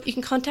 So you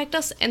can contact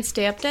us and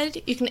stay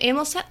updated. You can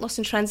email us at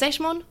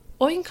lostintranslationmon,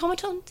 or you can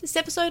comment on this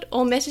episode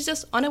or message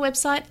us on our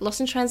website,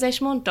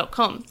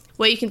 lostintranslationmon.com,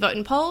 where you can vote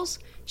in polls,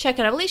 check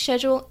out our release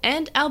schedule,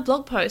 and our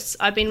blog posts.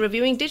 I've been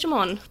reviewing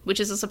Digimon,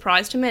 which is a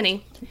surprise to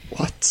many.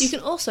 What? You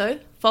can also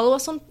follow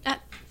us on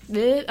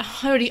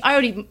I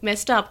already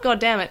messed up. God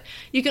damn it.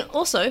 You can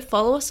also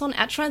follow us on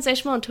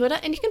 @Translationmon on Twitter,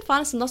 and you can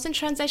find us on Lost in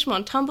Translationmon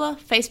on Tumblr,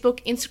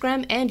 Facebook,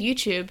 Instagram, and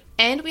YouTube.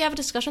 And we have a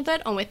discussion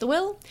thread on With the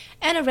Will,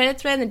 and a Reddit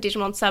thread in the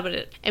Digimon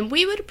subreddit. And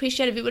we would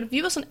appreciate if you would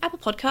view us on Apple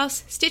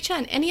Podcasts, Stitcher,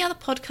 and any other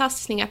podcast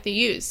listening app you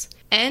use.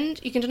 And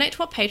you can donate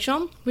to our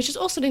Patreon, which is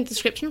also in the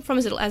description, from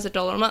as little as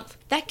 $1 a month.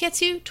 That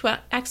gets you to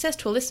access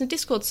to a listener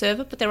Discord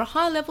server, but there are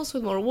higher levels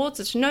with more rewards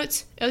such as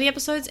notes, early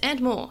episodes,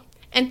 and more.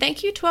 And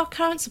thank you to our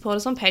current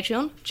supporters on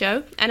Patreon: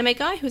 Joe, Anime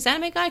Guy, who's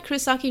Anime Guy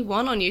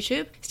Kurosaki1 on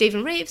YouTube,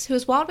 Stephen Reeves, who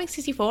is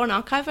Wildwing64 on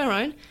Archive of Our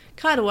Own,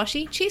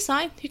 Kaidawashi,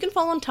 Chisai, who you can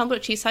follow on Tumblr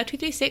at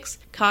Chisai236,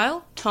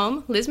 Kyle,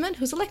 Tom, Lizman,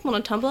 who's Elecmon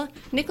on Tumblr,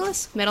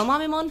 Nicholas, Metal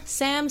Mamimon,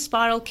 Sam,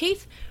 Spiral,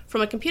 Keith,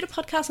 from a computer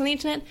podcast on the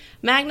internet,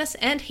 Magnus,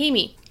 and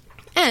Hemi.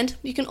 And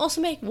you can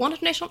also make one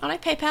donation on our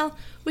PayPal,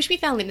 which we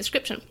found in the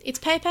description. It's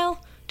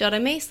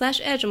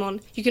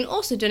paypal.me/Edgemon. You can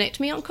also donate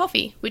to me on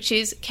Ko-fi, which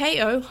is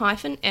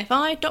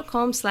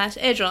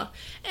ko-fi.com/Edra.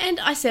 And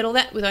I said all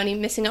that with only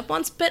messing up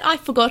once, but I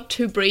forgot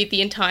to breathe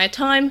the entire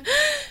time.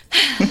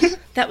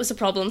 That was a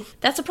problem.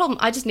 That's a problem.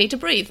 I just need to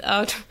breathe.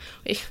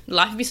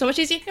 Life would be so much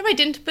easier if I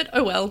didn't, but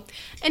oh well.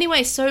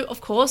 Anyway, so of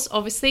course,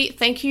 obviously,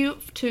 thank you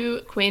to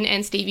Quinn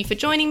and Stevie for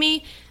joining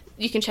me.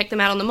 You can check them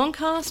out on the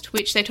Moncast,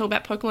 which they talk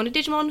about Pokemon and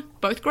Digimon.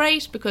 Both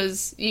great,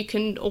 because you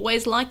can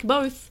always like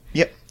both.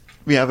 Yep.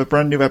 We have a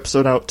brand new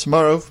episode out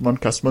tomorrow for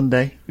Moncast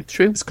Monday. It's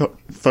true. It's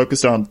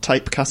focused on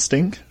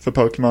typecasting for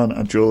Pokemon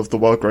and Duel of the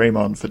War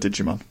Greymon for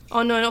Digimon.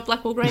 Oh no, not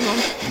Black War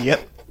Greymon.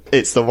 Yep.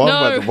 It's the one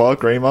where the War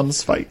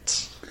Greymons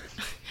fight.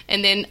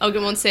 And then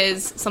Agumon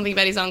says something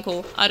about his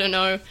uncle. I don't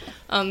know.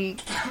 But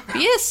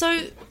yeah, so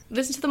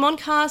listen to the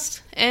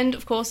Moncast. And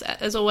of course,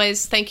 as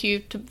always, thank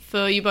you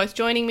for you both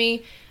joining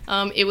me.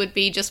 It would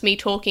be just me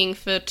talking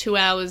for 2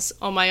 hours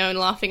on my own,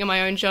 laughing at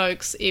my own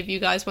jokes if you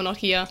guys were not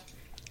here.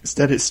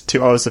 Instead, it's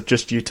 2 hours of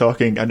just you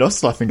talking and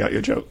us laughing at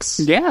your jokes.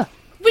 Yeah.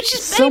 Which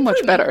is so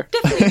much better.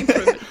 Definitely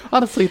improvement.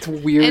 Honestly, it's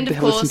weird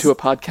to listen to a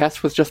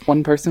podcast with just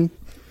one person.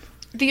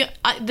 The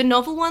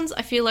novel ones,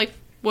 I feel like,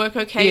 work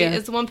okay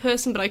as the one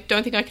person, but I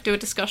don't think I could do a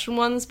discussion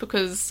ones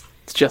because...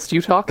 It's just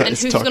you talking. And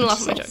who's going to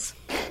laugh at my jokes?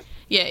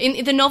 Yeah,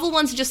 in the novel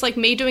ones are just like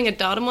me doing a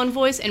Datamon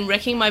voice and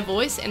wrecking my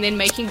voice and then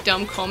making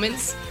dumb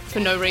comments for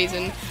no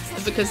reason,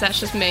 because that's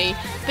just me.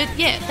 But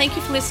yeah, thank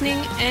you for listening,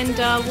 and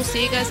we'll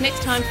see you guys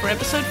next time for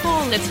episode 4.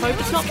 Let's hope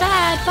it's not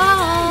bad.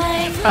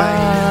 Bye!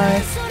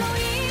 Bye!